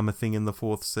will become a thing in the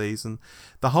 4th season.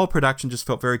 The whole production just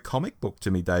felt very comic book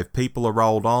to me, Dave. People are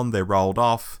rolled on, they're rolled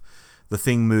off. The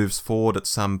thing moves forward at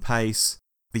some pace.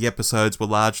 The episodes were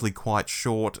largely quite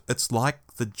short. It's like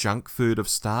the junk food of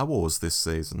Star Wars this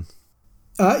season.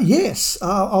 Yes,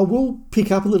 I will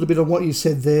pick up a little bit on what you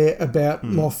said there about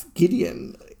Moff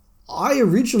Gideon. I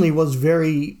originally was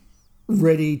very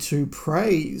ready to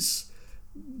praise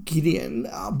Gideon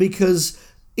because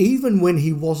even when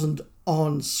he wasn't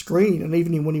on screen and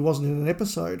even when he wasn't in an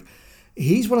episode,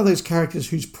 he's one of those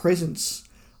characters whose presence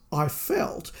I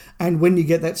felt. And when you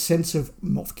get that sense of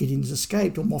Moff Gideon's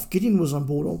escaped, or Moff Gideon was on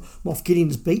board, or Moff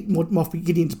Gideon's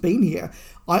been here,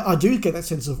 I do get that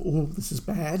sense of, oh, this is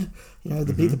bad. You know,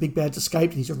 the big bad's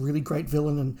escaped, and he's a really great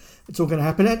villain, and it's all going to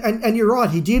happen. And you're right,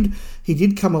 he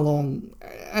did come along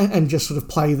and just sort of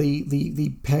play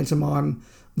the pantomime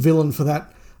villain for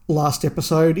that last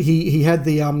episode. He had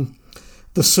the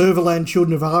Serverland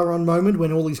Children of Aaron moment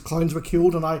when all these clones were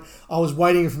killed, and I was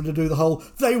waiting for him to do the whole,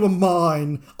 they were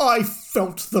mine, I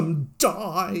felt them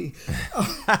die.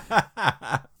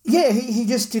 Yeah, he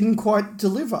just didn't quite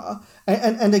deliver.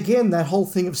 And again, that whole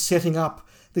thing of setting up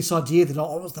this idea that,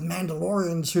 oh, it was the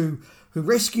Mandalorians who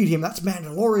rescued him, that's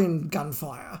Mandalorian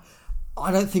gunfire,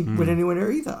 I don't think went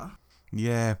anywhere either.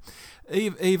 Yeah.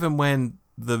 Even when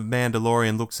the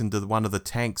Mandalorian looks into one of the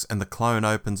tanks and the clone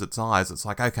opens its eyes, it's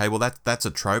like, okay, well, that's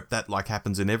a trope that like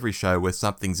happens in every show where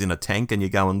something's in a tank and you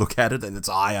go and look at it and its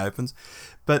eye opens,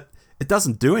 but it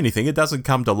doesn't do anything. It doesn't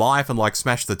come to life and like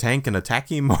smash the tank and attack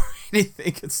him or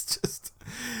anything. It's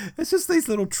just these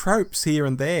little tropes here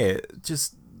and there.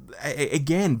 Just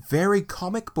again, very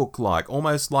comic book like,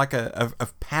 almost like a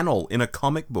panel in a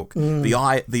comic book. The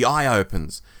eye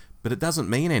opens, but it doesn't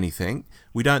mean anything.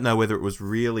 We don't know whether it was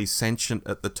really sentient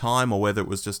at the time or whether it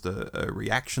was just a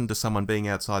reaction to someone being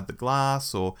outside the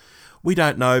glass, or we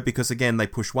don't know because, again, they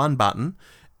push one button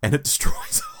and it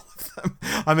destroys all of them.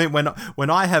 I mean, when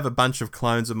I have a bunch of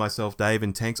clones of myself, Dave,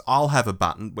 in tanks, I'll have a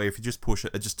button where if you just push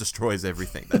it, it just destroys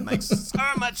everything. That makes so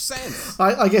much sense.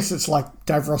 I guess it's like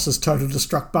Dave Ross's total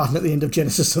destruct button at the end of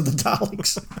Genesis of the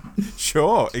Daleks.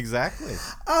 Sure, exactly.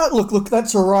 Look,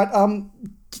 that's all right.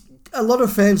 A lot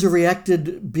of fans have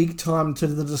reacted big time to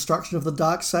the destruction of the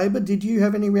Darksaber. Did you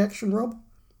have any reaction, Rob?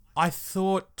 I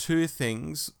thought two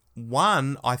things.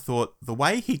 One, I thought the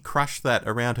way he crushed that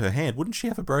around her hand, wouldn't she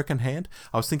have a broken hand?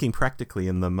 I was thinking practically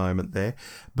in the moment there.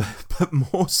 But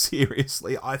more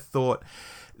seriously, I thought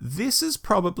this is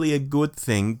probably a good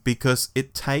thing because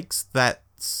it takes that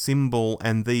symbol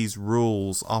and these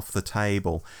rules off the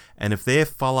table. And if they're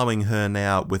following her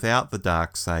now without the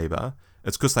Darksaber,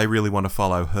 it's because they really want to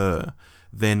follow her.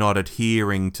 They're not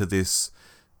adhering to this,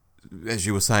 as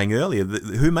you were saying earlier,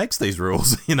 who makes these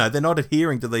rules? They're not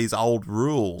adhering to these old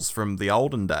rules from the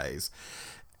olden days.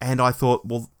 And I thought,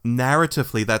 well,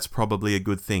 narratively, that's probably a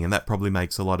good thing, and that probably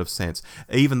makes a lot of sense.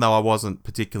 Even though I wasn't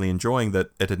particularly enjoying that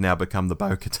it had now become the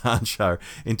Bo-Katan show,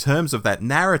 in terms of that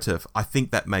narrative, I think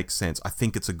that makes sense. I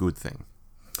think it's a good thing.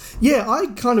 Yeah, I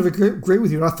kind of agree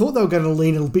with you. And I thought they were going to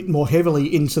lean a little bit more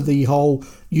heavily into the whole,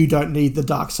 you don't need the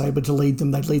Darksaber to lead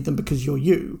them, they lead them because you're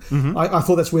you. Mm-hmm. I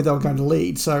thought that's where they were going to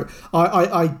lead. So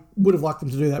I would have liked them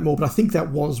to do that more, but I think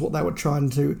that was what they were trying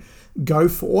to go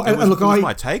for. It was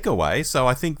my takeaway, so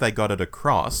I think they got it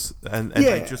across, and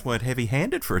they just weren't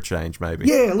heavy-handed for a change, maybe.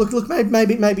 Yeah, look,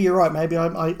 maybe you're right. Maybe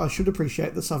I should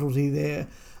appreciate the subtlety there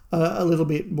a little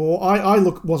bit more. I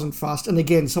wasn't fussed, and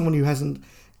again, someone who hasn't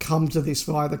come to this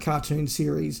via the cartoon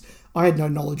series, I had no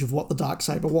knowledge of what the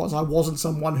Darksaber was. I wasn't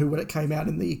someone who, when it came out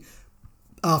in the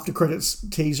after credits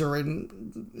teaser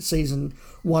in season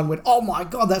 1, went, "Oh my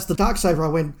god, that's the Darksaber." I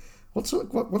went, "What's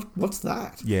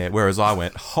that?" Yeah, whereas I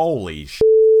went, "Holy sh!"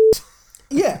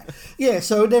 Yeah.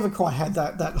 So it never quite had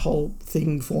that whole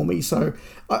thing for me. So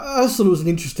I thought it was an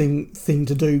interesting thing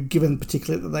to do, given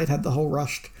particularly that they'd had the whole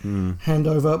rushed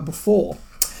handover before.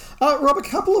 Rob, a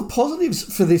couple of positives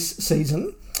for this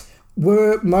season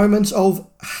were moments of,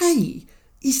 hey,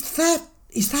 is that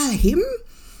him?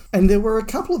 And there were a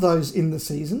couple of those in the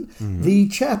season. Mm-hmm. The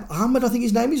chap, Ahmed, I think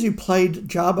his name is, who played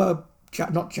Jar Jar.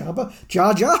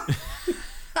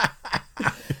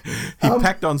 He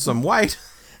packed on some weight.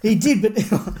 He did, but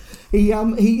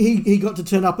he got to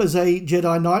turn up as a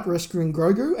Jedi Knight rescuing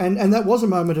Grogu, and that was a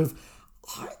moment of,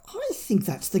 I think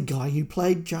that's the guy who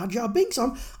played Jar Jar Binks.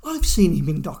 I've seen him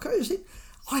in docos.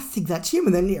 I think that's him.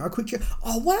 And then I quick check.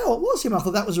 Oh wow, it was him. I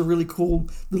thought that was a really cool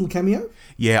little cameo.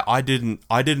 Yeah, I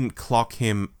didn't clock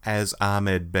him as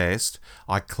Ahmed Best.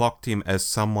 I clocked him as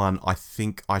someone I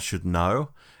think I should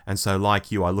know. And so,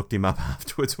 like you, I looked him up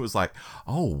afterwards. It was like,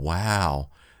 oh wow,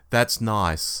 that's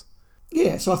nice.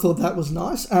 Yeah, so I thought that was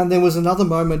nice. And there was another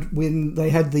moment when they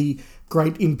had the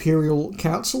Great Imperial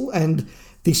Council, and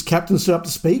this captain stood up to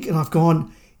speak, and I've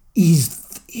gone, is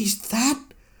that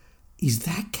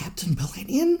Captain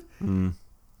Millennium? Mm.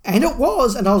 And it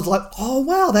was, and I was like, oh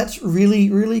wow, that's really,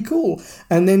 really cool.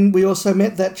 And then we also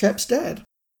met that chap's dad.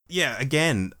 Yeah,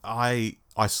 again, I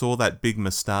saw that big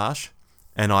moustache,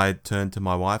 and I turned to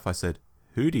my wife, I said,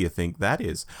 who do you think that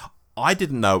is? I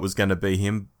didn't know it was going to be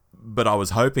him, but I was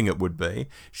hoping it would be.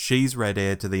 She's read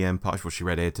Heir to the Empire. Well, she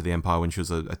read Heir to the Empire when she was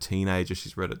a teenager.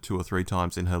 She's read it 2 or 3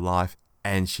 times in her life.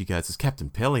 And she goes, it's Captain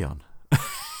Pelion.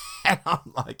 And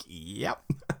I'm like, yep.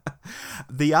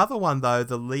 The other one, though,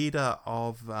 the leader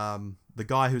of the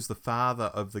guy who's the father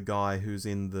of the guy who's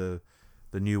in the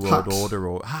New World Hux. Order,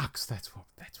 or Hux, that's what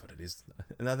it is.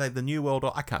 No, the New World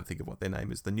Order. I can't think of what their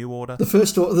name is. The New Order. The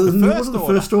First Order. The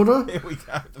First Order. There we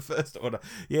go. The First Order.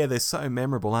 Yeah, they're so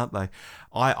memorable, aren't they?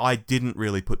 I didn't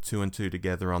really put 2 and 2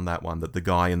 together on that one. That the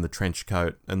guy in the trench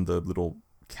coat and the little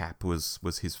cap was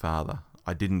his father.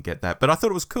 I didn't get that, but I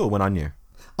thought it was cool when I knew.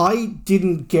 I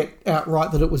didn't get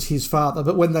outright that it was his father,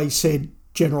 but when they said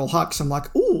General Hux, I'm like,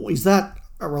 oh, is that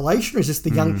a relation, or is this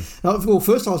the young... Well,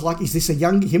 first I was like, is this a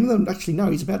young him? And actually, no,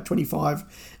 he's about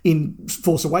 25 in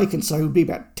Force Awakens, so he'll be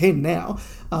about 10 now.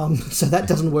 So that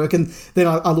doesn't work. And then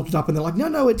I looked it up, and they're like,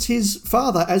 no, it's his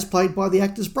father, as played by the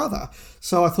actor's brother.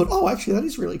 So I thought, oh, actually, that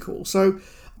is really cool. So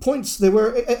points, there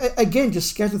were, again, just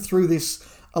scattered through this,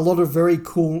 a lot of very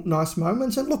cool, nice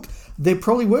moments. And look, there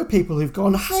probably were people who've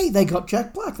gone, hey, they got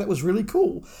Jack Black. That was really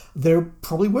cool. There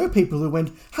probably were people who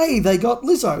went, hey, they got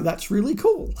Lizzo. That's really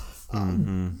cool.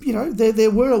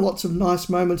 There were lots of nice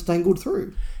moments dangled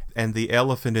through. And the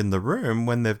elephant in the room,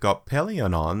 when they've got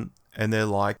Pelion on, and they're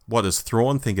like, what does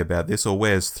Thrawn think about this? Or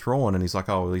where's Thrawn? And he's like,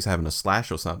 oh, well, he's having a slash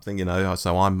or something,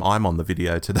 so I'm on the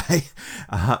video today.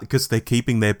 Because they're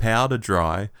keeping their powder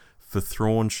dry for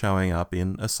Thrawn showing up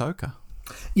in Ahsoka.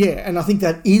 Yeah, and I think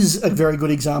that is a very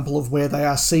good example of where they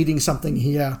are seeding something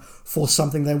here for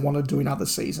something they want to do in other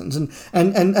seasons.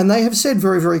 And they have said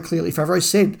very, very clearly, Favreau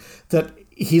said that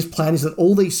his plan is that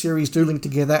all these series do link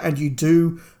together and you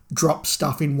do drop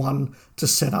stuff in one to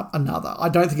set up another. I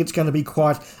don't think it's going to be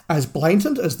quite as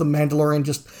blatant as The Mandalorian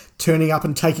just turning up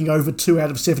and taking over 2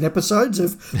 out of 7 episodes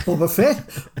of Boba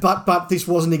Fett, but this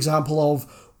was an example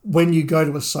of when you go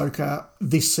to Ahsoka,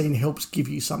 this scene helps give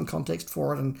you some context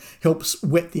for it and helps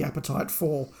whet the appetite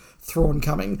for Thrawn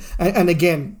coming. And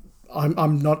again,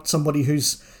 I'm not somebody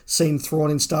who's seen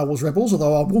Thrawn in Star Wars Rebels,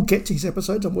 although I will get to his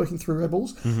episodes. I'm working through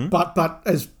Rebels. Mm-hmm. But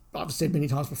as I've said many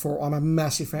times before, I'm a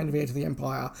massive fan of Heir to the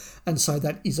Empire, and so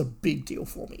that is a big deal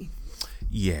for me.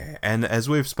 Yeah, and as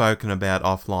we've spoken about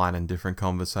offline in different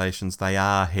conversations, they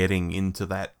are heading into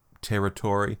that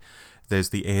territory.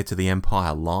 There's the Heir to the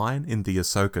Empire line in the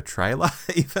Ahsoka trailer,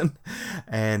 even.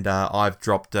 And I've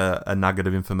dropped a nugget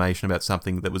of information about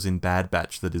something that was in Bad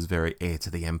Batch that is very Heir to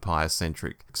the Empire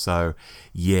centric. So,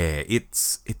 yeah,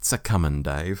 it's a coming,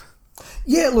 Dave.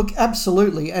 Yeah, look,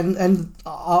 absolutely. And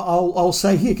I'll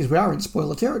say here, because we are in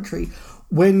spoiler territory,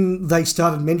 when they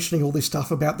started mentioning all this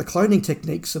stuff about the cloning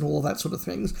techniques and all of that sort of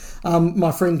things, my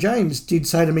friend James did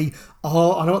say to me,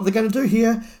 I know what they're going to do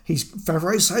here.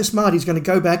 Favreau's so smart, he's going to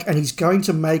go back and he's going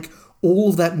to make all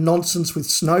of that nonsense with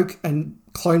Snoke and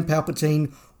clone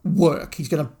Palpatine work. He's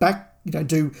going to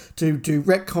do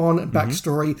retcon and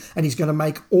backstory, and he's going to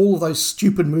make all of those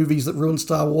stupid movies that ruined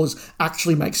Star Wars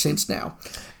actually make sense now.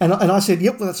 And I said,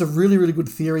 yep, that's a really, really good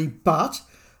theory, but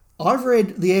I've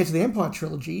read the Heir to the Empire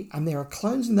trilogy, and there are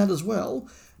clones in that as well,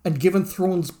 and given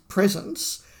Thrawn's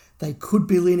presence, they could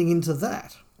be leaning into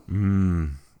that.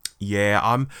 Yeah,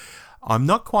 I'm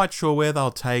not quite sure where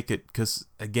they'll take it, because,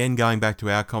 again, going back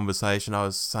to our conversation, I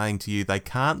was saying to you, they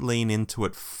can't lean into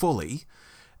it fully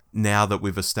now that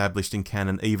we've established in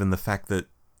canon even the fact that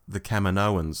the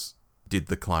Kaminoans did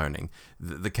the cloning.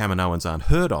 The Kaminoans aren't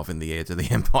heard of in the Heir to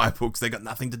the Empire books. They got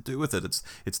nothing to do with it.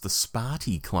 It's the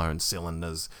Sparty clone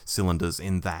cylinders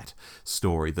in that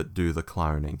story that do the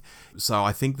cloning. So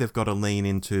I think they've got to lean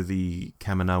into the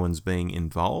Kaminoans being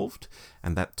involved,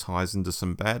 and that ties into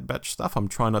some Bad Batch stuff. I'm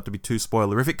trying not to be too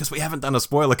spoilerific because we haven't done a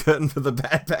spoiler curtain for the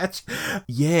Bad Batch.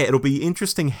 Yeah, it'll be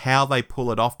interesting how they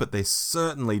pull it off, but they're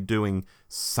certainly doing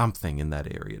something in that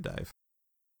area, Dave.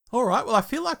 All right, well, I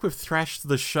feel like we've thrashed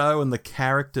the show and the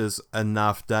characters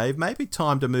enough, Dave. Maybe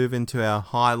time to move into our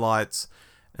highlights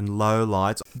and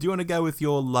lowlights. Do you want to go with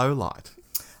your lowlight?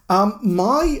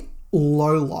 My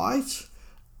lowlight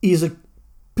is a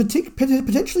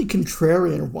potentially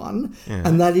contrarian one,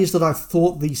 and that is that I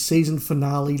thought the season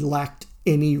finale lacked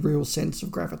any real sense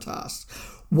of gravitas.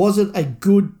 Was it a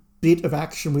good bit of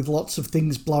action with lots of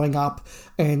things blowing up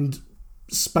and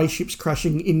spaceships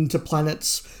crashing into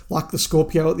planets like the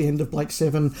Scorpio at the end of Blake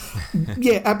 7?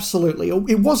 Yeah, absolutely.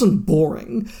 It wasn't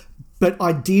boring, but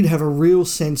I did have a real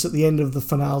sense at the end of the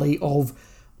finale of,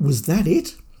 was that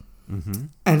it? Mm-hmm.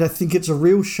 And I think it's a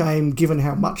real shame, given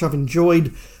how much I've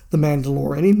enjoyed The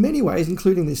Mandalorian in many ways,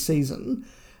 including this season,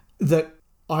 that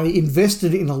I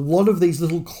invested in a lot of these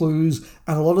little clues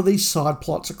and a lot of these side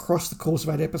plots across the course of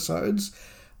 8 episodes.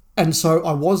 And so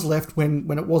I was left when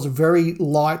it was a very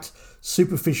light,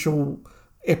 superficial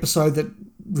episode that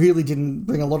really didn't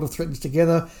bring a lot of threads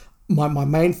together. My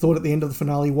main thought at the end of the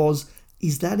finale was,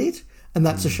 is that it? And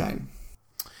that's a shame.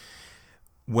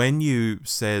 When you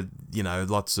said,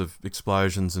 lots of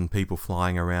explosions and people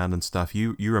flying around and stuff,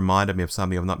 you reminded me of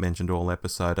something I've not mentioned all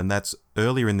episode, and that's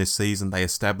earlier in this season they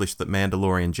established that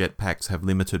Mandalorian jetpacks have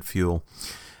limited fuel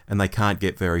and they can't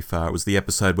get very far. It was the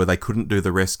episode where they couldn't do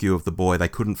the rescue of the boy. They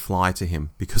couldn't fly to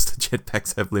him because the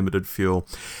jetpacks have limited fuel.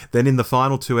 Then in the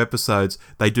final 2 episodes,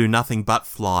 they do nothing but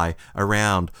fly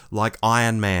around like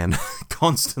Iron Man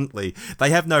constantly. They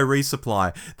have no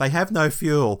resupply. They have no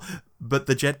fuel. But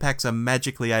the jetpacks are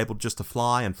magically able just to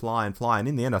fly and fly and fly. And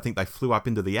in the end, I think they flew up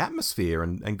into the atmosphere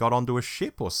and got onto a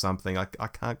ship or something. I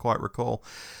can't quite recall.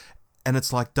 And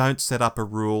it's like, don't set up a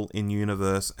rule in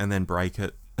universe and then break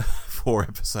it 4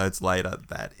 episodes later.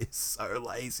 That is so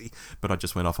lazy. But I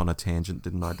just went off on a tangent,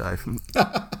 didn't I, Dave?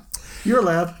 You're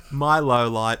allowed. My low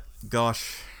light,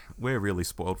 gosh, we're really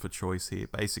spoiled for choice here.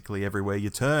 Basically, everywhere you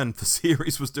turn, the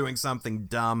series was doing something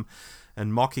dumb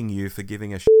and mocking you for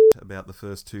giving a shit about the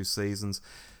first 2 seasons.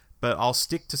 But I'll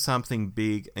stick to something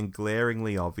big and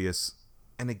glaringly obvious.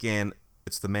 And again,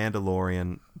 it's The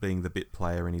Mandalorian being the bit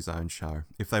player in his own show.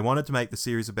 If they wanted to make the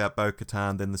series about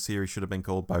Bo-Katan, then the series should have been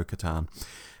called Bo-Katan.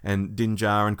 And Din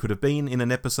Djarin could have been in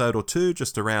an episode or 2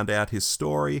 just to round out his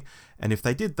story. And if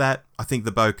they did that, I think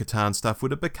the Bo-Katan stuff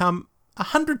would have become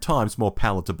 100 times more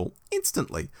palatable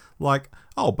instantly. Like,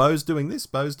 oh, Bo's doing this,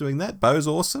 Bo's doing that, Bo's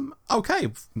awesome. Okay,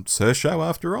 it's her show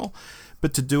after all.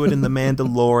 But to do it in The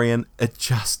Mandalorian, it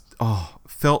just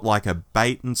felt like a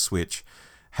bait and switch.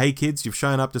 Hey kids, you've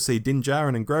shown up to see Din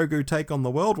Djarin and Grogu take on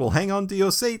the world. Well, hang on to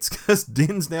your seats, because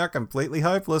Din's now completely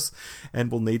hopeless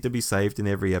and will need to be saved in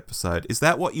every episode. Is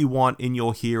that what you want in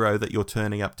your hero that you're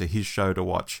turning up to his show to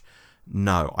watch?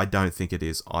 No, I don't think it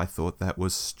is. I thought that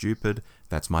was stupid.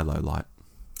 That's my lowlight.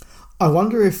 I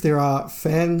wonder if there are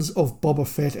fans of Boba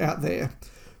Fett out there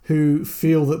who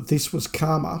feel that this was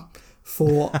karma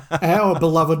for our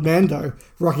beloved Mando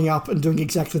rocking up and doing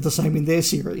exactly the same in their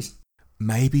series.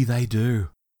 Maybe they do,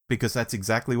 because that's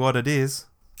exactly what it is.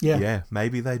 Yeah,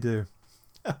 maybe they do.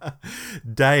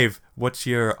 Dave, what's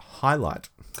your highlight?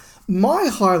 My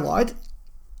highlight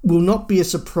will not be a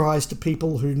surprise to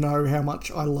people who know how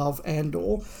much I love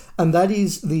Andor, and that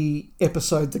is the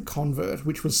episode The Convert,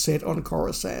 which was set on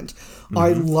Coruscant. Mm-hmm. I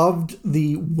loved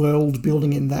the world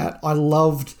building in that. I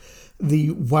loved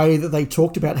the way that they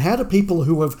talked about how do people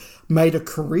who have made a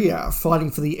career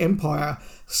fighting for the Empire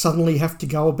suddenly have to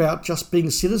go about just being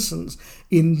citizens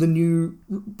in the new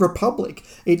republic.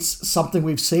 It's something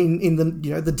we've seen in the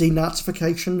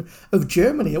denazification of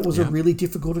Germany. It was a really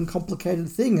difficult and complicated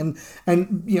thing,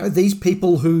 and these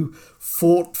people who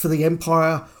fought for the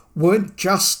Empire weren't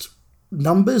just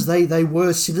numbers. They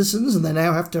were citizens, and they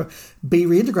now have to be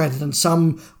reintegrated. And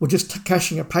some were just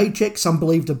cashing a paycheck. Some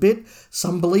believed a bit.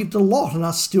 Some believed a lot, and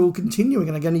are still continuing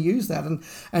and are going to use that.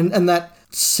 And that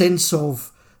sense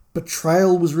of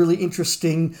betrayal was really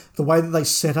interesting. The way that they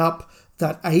set up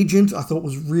that agent, I thought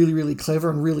was really, really clever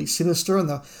and really sinister. And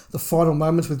the final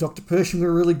moments with Dr. Pershing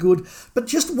were really good. But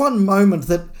just one moment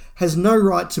that has no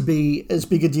right to be as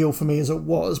big a deal for me as it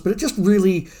was, but it just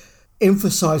really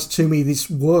emphasized to me this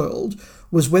world,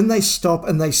 was when they stop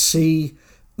and they see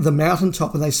the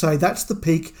mountaintop and they say, that's the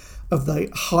peak of the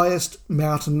highest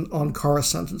mountain on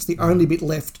Coruscant. It's the only bit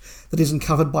left that isn't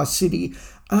covered by city.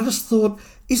 And I just thought,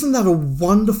 isn't that a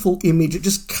wonderful image? It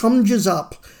just conjures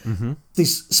up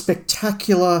this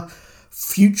spectacular,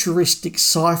 futuristic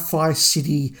sci-fi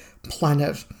city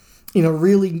planet in a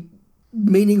really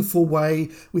meaningful way,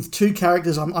 with two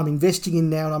characters I'm investing in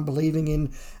now and I'm believing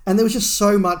in. And there was just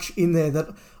so much in there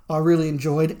that I really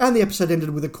enjoyed. And the episode ended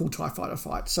with a cool TIE fighter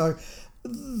fight. So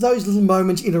those little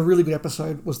moments in a really good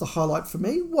episode was the highlight for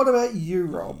me. What about you,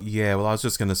 Rob? Yeah, well, I was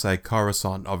just going to say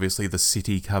Coruscant, obviously the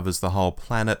city covers the whole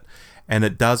planet, and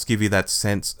it does give you that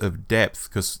sense of depth,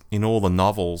 because in all the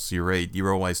novels you read,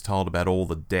 you're always told about all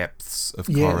the depths of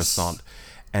Coruscant.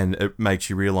 And it makes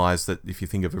you realise that if you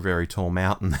think of a very tall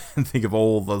mountain and think of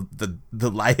all the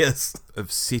layers of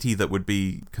city that would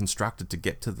be constructed to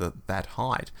get to that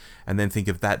height, and then think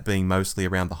of that being mostly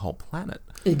around the whole planet.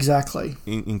 Exactly.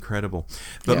 Incredible.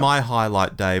 But my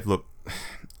highlight, Dave, look,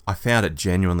 I found it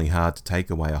genuinely hard to take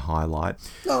away a highlight.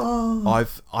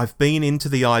 Oh. I've been into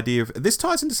the idea of... This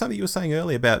ties into something you were saying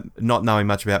earlier about not knowing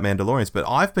much about Mandalorians, but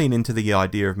I've been into the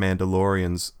idea of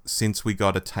Mandalorians since we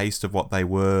got a taste of what they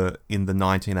were in the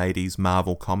 1980s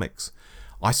Marvel comics.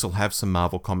 I still have some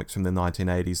Marvel comics from the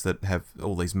 1980s that have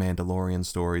all these Mandalorian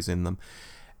stories in them.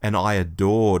 And I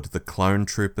adored the Clone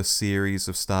Trooper series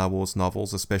of Star Wars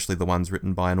novels, especially the ones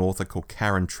written by an author called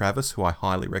Karen Travis, who I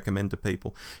highly recommend to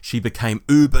people. She became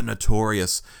uber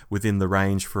notorious within the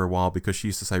range for a while because she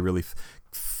used to say really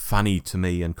funny to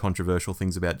me and controversial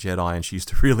things about Jedi, and she used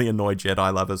to really annoy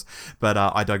Jedi lovers. But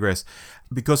I digress.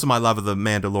 Because of my love of the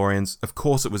Mandalorians, of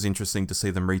course it was interesting to see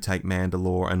them retake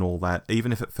Mandalore and all that,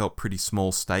 even if it felt pretty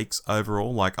small stakes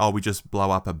overall, like, oh, we just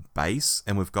blow up a base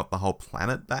and we've got the whole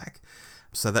planet back.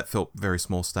 So that felt very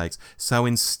small stakes. So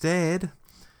instead,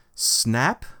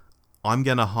 snap, I'm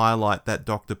going to highlight that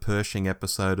Dr. Pershing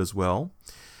episode as well,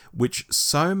 which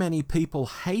so many people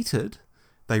hated.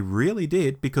 They really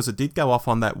did, because it did go off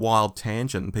on that wild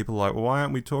tangent, and people were like, well, why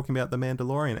aren't we talking about The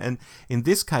Mandalorian? And in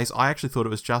this case, I actually thought it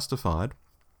was justified.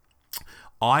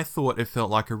 I thought it felt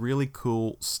like a really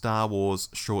cool Star Wars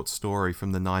short story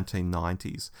from the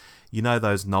 1990s. You know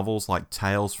those novels like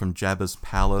Tales from Jabba's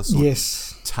Palace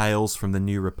or Tales from the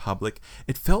New Republic?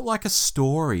 It felt like a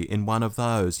story in one of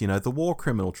those. You know, the war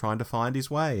criminal trying to find his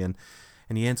way, and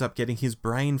he ends up getting his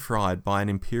brain fried by an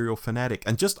Imperial fanatic.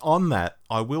 And just on that,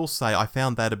 I will say I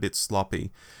found that a bit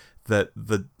sloppy, that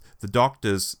the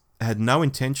doctors had no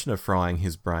intention of frying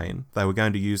his brain. They were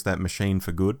going to use that machine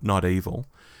for good, not evil.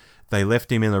 They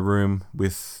left him in a room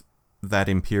with that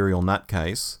Imperial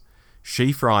nutcase.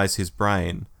 She fries his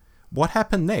brain. What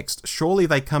happened next? Surely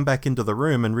they come back into the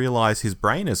room and realise his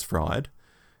brain is fried.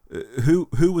 Who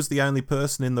was the only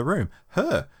person in the room?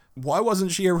 Her. Why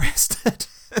wasn't she arrested?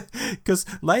 Because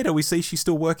later we see she's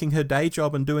still working her day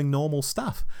job and doing normal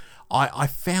stuff. I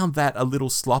found that a little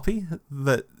sloppy,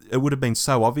 that it would have been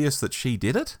so obvious that she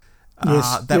did it.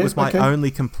 Yes. That was my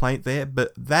only complaint there.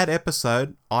 But that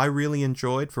episode, I really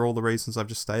enjoyed for all the reasons I've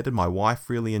just stated. My wife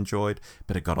really enjoyed,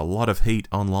 but it got a lot of heat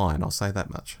online. I'll say that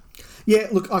much. Yeah,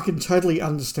 look, I can totally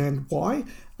understand why.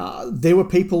 There were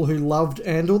people who loved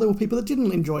Andor. There were people that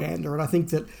didn't enjoy Andor. And I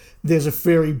think that there's a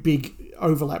very big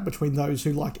overlap between those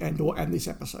who liked Andor and this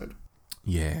episode.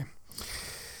 Yeah.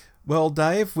 Well,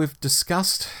 Dave, we've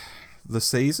discussed the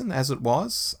season as it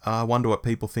was. I wonder what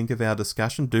people think of our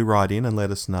discussion. Do write in and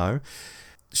let us know.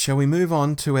 Shall we move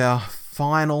on to our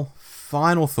final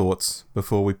thoughts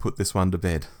before we put this one to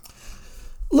bed?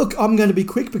 Look, I'm going to be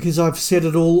quick because I've said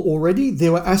it all already.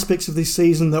 There were aspects of this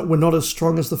season that were not as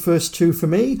strong as the first two for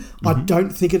me. Mm-hmm. I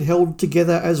don't think it held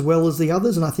together as well as the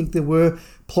others, and I think there were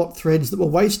plot threads that were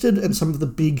wasted, and some of the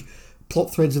big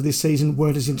plot threads of this season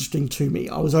weren't as interesting to me.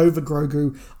 I was over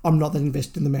Grogu. I'm not that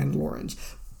invested in the Mandalorians.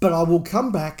 But I will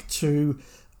come back to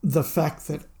the fact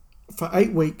that for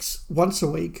 8 weeks, once a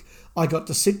week, I got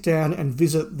to sit down and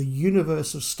visit the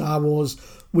universe of Star Wars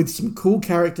with some cool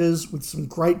characters, with some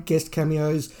great guest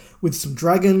cameos, with some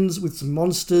dragons, with some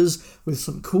monsters, with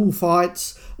some cool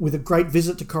fights, with a great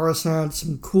visit to Coruscant,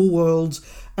 some cool worlds.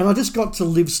 And I just got to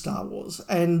live Star Wars.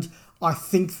 And I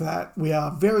think that we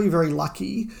are very, very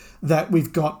lucky that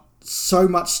we've got so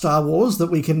much Star Wars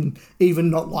that we can even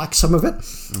not like some of it.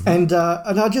 Mm-hmm. And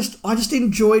I just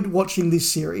enjoyed watching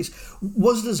this series.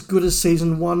 Was it as good as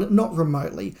season 1? Not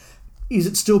remotely. Is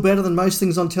it still better than most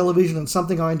things on television and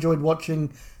something I enjoyed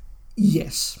watching?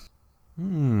 Yes.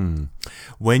 When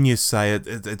you say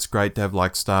it's great to have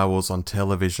like Star Wars on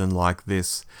television like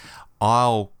this,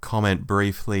 I'll comment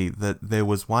briefly that there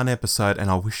was one episode, and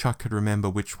I wish I could remember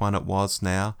which one it was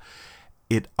now.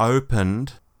 It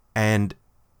opened and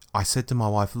I said to my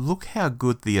wife, look how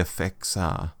good the effects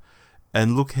are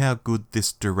and look how good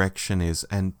this direction is.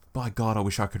 And by God, I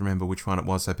wish I could remember which one it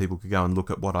was so people could go and look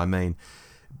at what I mean.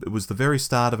 It was the very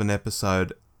start of an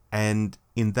episode, and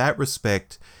in that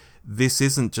respect, this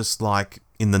isn't just like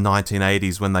in the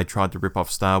 1980s when they tried to rip off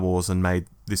Star Wars and made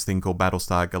this thing called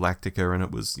Battlestar Galactica, and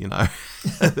it was,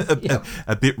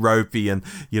 a bit ropey, and,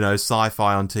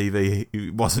 sci-fi on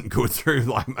TV wasn't good through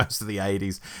like most of the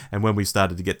 80s. And when we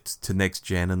started to get to next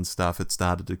gen and stuff, it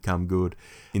started to come good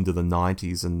into the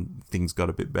 90s and things got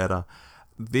a bit better.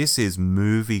 This is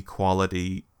movie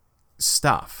quality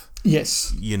stuff.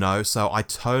 Yes. So I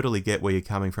totally get where you're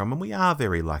coming from, and we are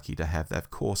very lucky to have that. Of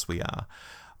course we are.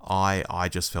 I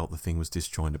just felt the thing was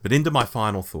disjointed. But into my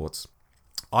final thoughts.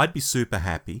 I'd be super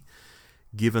happy,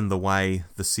 given the way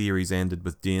the series ended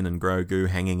with Din and Grogu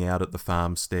hanging out at the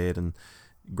farmstead and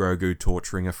Grogu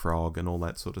torturing a frog and all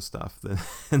that sort of stuff.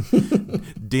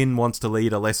 And Din wants to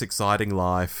lead a less exciting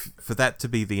life. For that to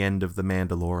be the end of The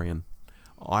Mandalorian,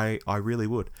 I really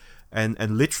would. And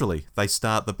literally, they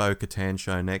start the Bo-Katan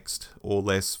show next, or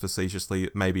less facetiously,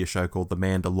 maybe a show called The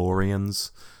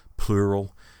Mandalorians,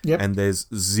 plural. Yep. And there's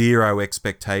zero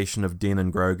expectation of Din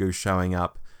and Grogu showing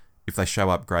up. If they show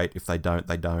up, great. If they don't,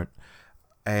 they don't.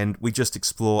 And we just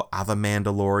explore other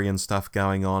Mandalorian stuff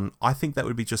going on. I think that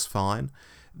would be just fine.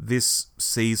 This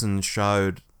season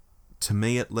showed, to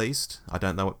me at least, I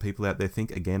don't know what people out there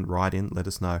think. Again, write in, let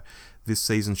us know. This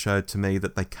season showed to me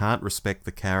that they can't respect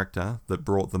the character that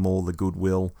brought them all the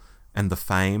goodwill and the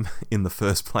fame in the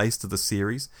first place to the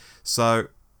series. So,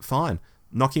 fine.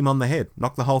 Knock him on the head.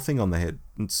 Knock the whole thing on the head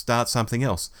and start something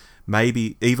else.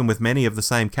 Maybe even with many of the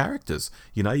same characters.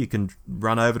 You can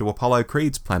run over to Apollo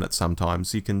Creed's planet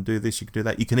sometimes. You can do this, you can do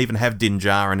that. You can even have Din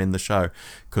Djarin in the show,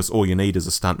 because all you need is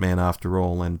a stuntman after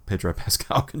all, and Pedro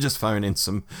Pascal can just phone in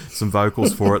some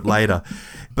vocals for it later.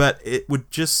 But it would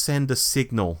just send a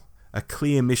signal, a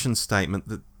clear mission statement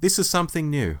that this is something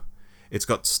new. It's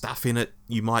got stuff in it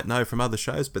you might know from other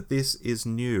shows, but this is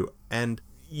new. And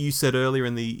you said earlier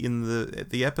in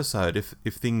the episode, if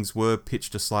things were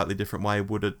pitched a slightly different way,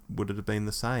 would it have been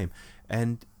the same?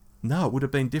 And no, it would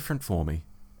have been different for me.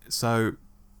 So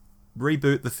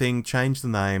reboot the thing, change the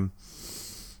name.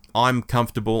 I'm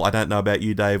comfortable. I don't know about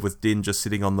you, Dave, with Din just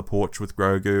sitting on the porch with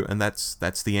Grogu, and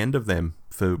that's the end of them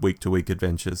for week-to-week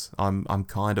adventures. I'm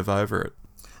kind of over it.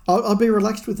 I'll be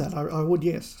relaxed with that. I would,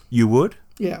 yes. You would?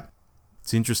 Yeah.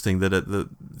 It's interesting that at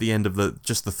the end of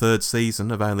just the third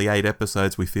season of only 8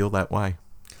 episodes, we feel that way.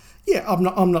 Yeah,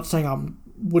 I'm not saying I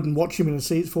wouldn't watch him in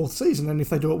a fourth season, and if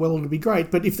they do it well, it'd be great.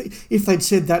 But if they'd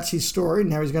said that's his story and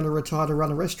now he's going to retire to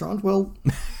run a restaurant, well,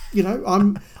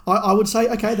 I would say,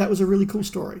 okay, that was a really cool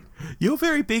story. You're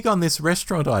very big on this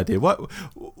restaurant idea.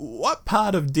 What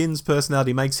part of Din's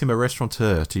personality makes him a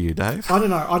restaurateur to you, Dave? I don't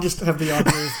know. I just have the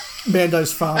idea of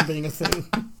Mando's farm being a thing.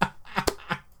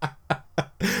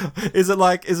 Is it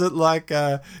like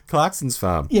Clarkson's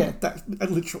farm? Yeah, that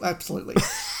literally, absolutely.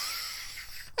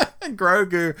 And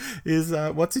Grogu is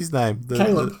what's his name?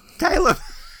 Caleb. Caleb.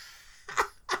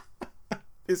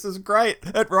 This is great.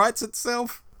 It writes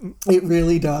itself. It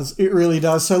really does. It really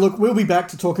does. So look, we'll be back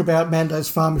to talk about Mando's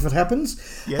farm if it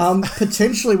happens. Yes.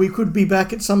 Potentially we could be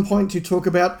back at some point to talk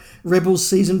about Rebels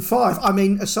Season 5. I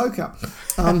mean, Ahsoka.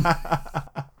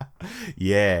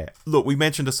 Yeah. Look, we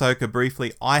mentioned Ahsoka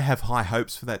briefly. I have high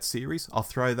hopes for that series. I'll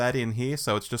throw that in here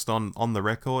so it's just on the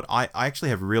record. I actually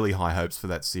have really high hopes for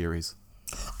that series.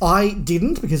 I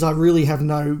didn't, because I really have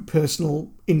no personal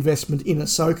investment in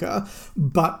Ahsoka,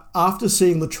 but after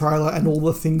seeing the trailer and all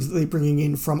the things that they're bringing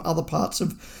in from other parts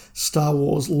of Star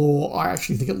Wars lore, I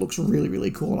actually think it looks really,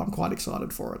 really cool, and I'm quite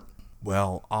excited for it.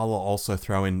 Well, I'll also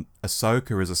throw in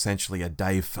Ahsoka is essentially a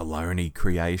Dave Filoni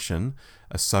creation.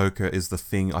 Ahsoka is the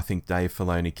thing I think Dave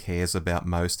Filoni cares about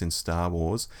most in Star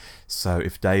Wars. So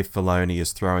if Dave Filoni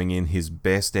is throwing in his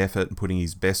best effort and putting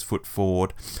his best foot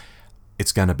forward,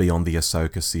 it's going to be on the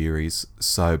Ahsoka series.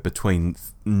 So between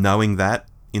knowing that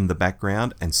in the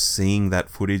background and seeing that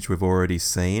footage we've already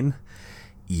seen,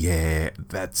 yeah,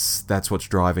 that's what's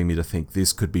driving me to think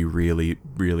this could be really,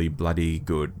 really bloody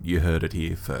good. You heard it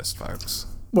here first, folks.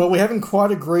 Well, we haven't quite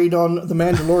agreed on The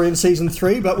Mandalorian Season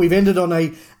 3, but we've ended on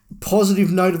a positive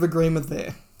note of agreement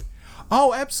there.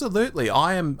 Oh, absolutely.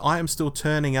 I am still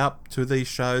turning up to these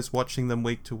shows, watching them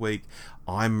week to week.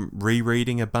 I'm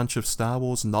rereading a bunch of Star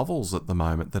Wars novels at the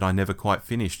moment that I never quite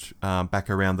finished, back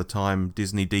around the time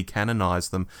Disney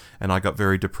decanonized them, and I got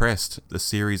very depressed. A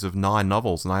series of 9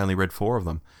 novels, and I only read 4 of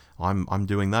them. I'm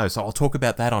doing those, so I'll talk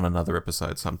about that on another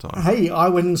episode sometime. Hey, I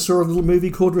went and saw a little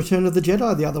movie called Return of the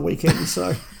Jedi the other weekend,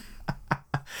 so...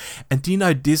 And do you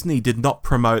know Disney did not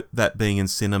promote that being in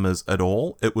cinemas at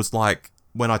all? It was like,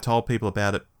 when I told people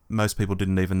about it, most people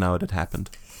didn't even know it had happened.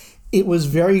 It was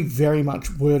very, very much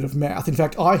word of mouth. In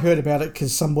fact, I heard about it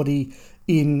because somebody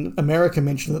in America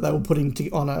mentioned that they were putting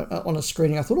on a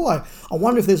screening. I thought, I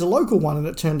wonder if there's a local one, and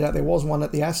it turned out there was one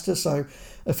at the Astor, so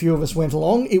a few of us went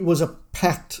along. It was a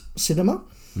packed cinema,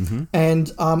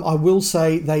 and I will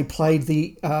say they played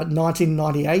the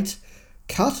 1998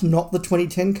 cut, not the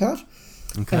 2010 cut.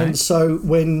 Okay. And so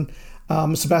when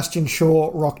Sebastian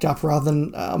Shaw rocked up rather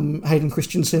than Hayden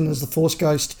Christensen as the Force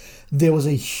Ghost, there was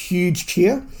a huge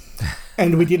cheer.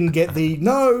 And we didn't get the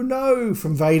no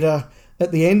from Vader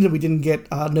at the end, and we didn't get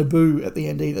Naboo at the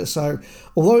end either. So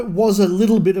although it was a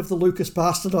little bit of the Lucas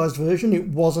bastardized version, it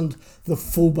wasn't the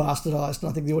full bastardized,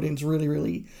 and I think the audience really,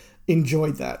 really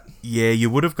enjoyed that. Yeah, you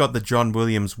would have got the John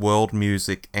Williams world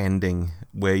music ending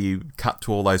where you cut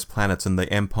to all those planets and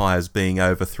the empires being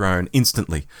overthrown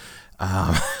instantly.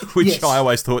 Which yes. I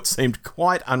always thought seemed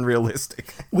quite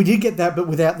unrealistic. We did get that, but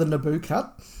without the Naboo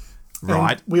cut.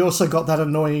 Right. And we also got that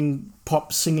annoying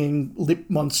pop singing lip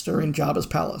monster in Jabba's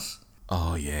palace.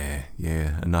 Oh yeah.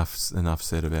 Enough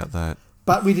said about that.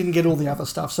 But we didn't get all the other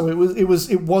stuff, so it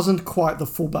wasn't quite the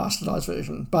full bastardized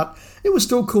version. But it was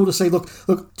still cool to see. Look.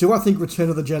 Do I think Return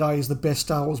of the Jedi is the best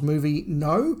Star Wars movie?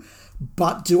 No.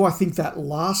 But do I think that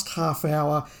last half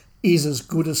hour is as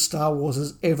good as Star Wars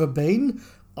has ever been?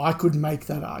 I could make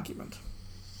that argument.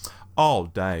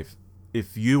 Oh, Dave.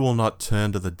 If you will not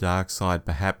turn to the dark side,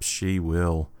 perhaps she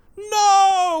will.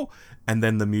 No! And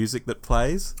then the music that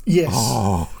plays. Yes.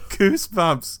 Oh,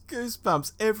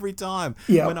 goosebumps every time.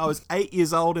 Yeah. When I was 8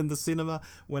 years old in the cinema,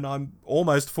 when I'm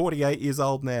almost 48 years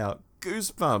old now.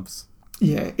 Goosebumps.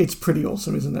 Yeah, it's pretty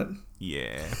awesome, isn't it?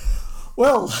 Yeah.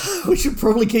 Well, we should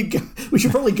probably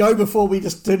go before we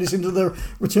just turn this into the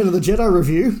Return of the Jedi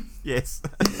review. Yes.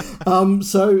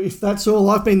 So if that's all,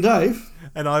 I've been Dave.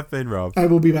 And I've been Rob. And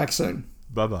we'll be back soon.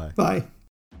 Bye-bye. Bye.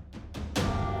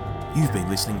 You've been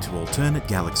listening to Alternate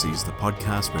Galaxies, the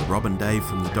podcast where Rob and Dave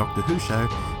from the Doctor Who show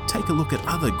take a look at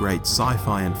other great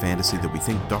sci-fi and fantasy that we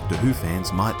think Doctor Who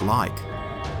fans might like.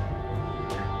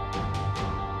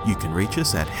 You can reach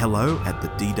us at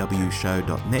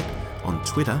hello@thedwshow.net, on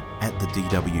Twitter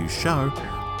 @thedwshow,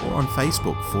 or on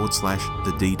Facebook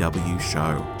 /The DW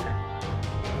Show.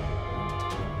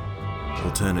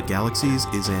 Alternate Galaxies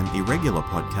is an irregular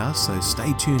podcast, so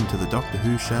stay tuned to the Doctor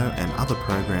Who show and other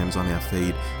programs on our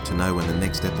feed to know when the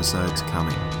next episode's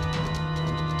coming.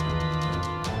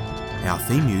 Our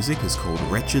theme music is called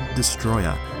Wretched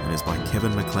Destroyer and is by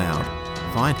Kevin MacLeod.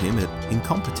 Find him at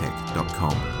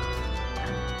incompetech.com.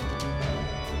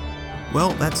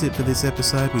 Well, that's it for this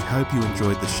episode. We hope you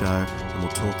enjoyed the show, and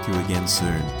we'll talk to you again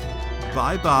soon.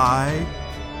 Bye-bye!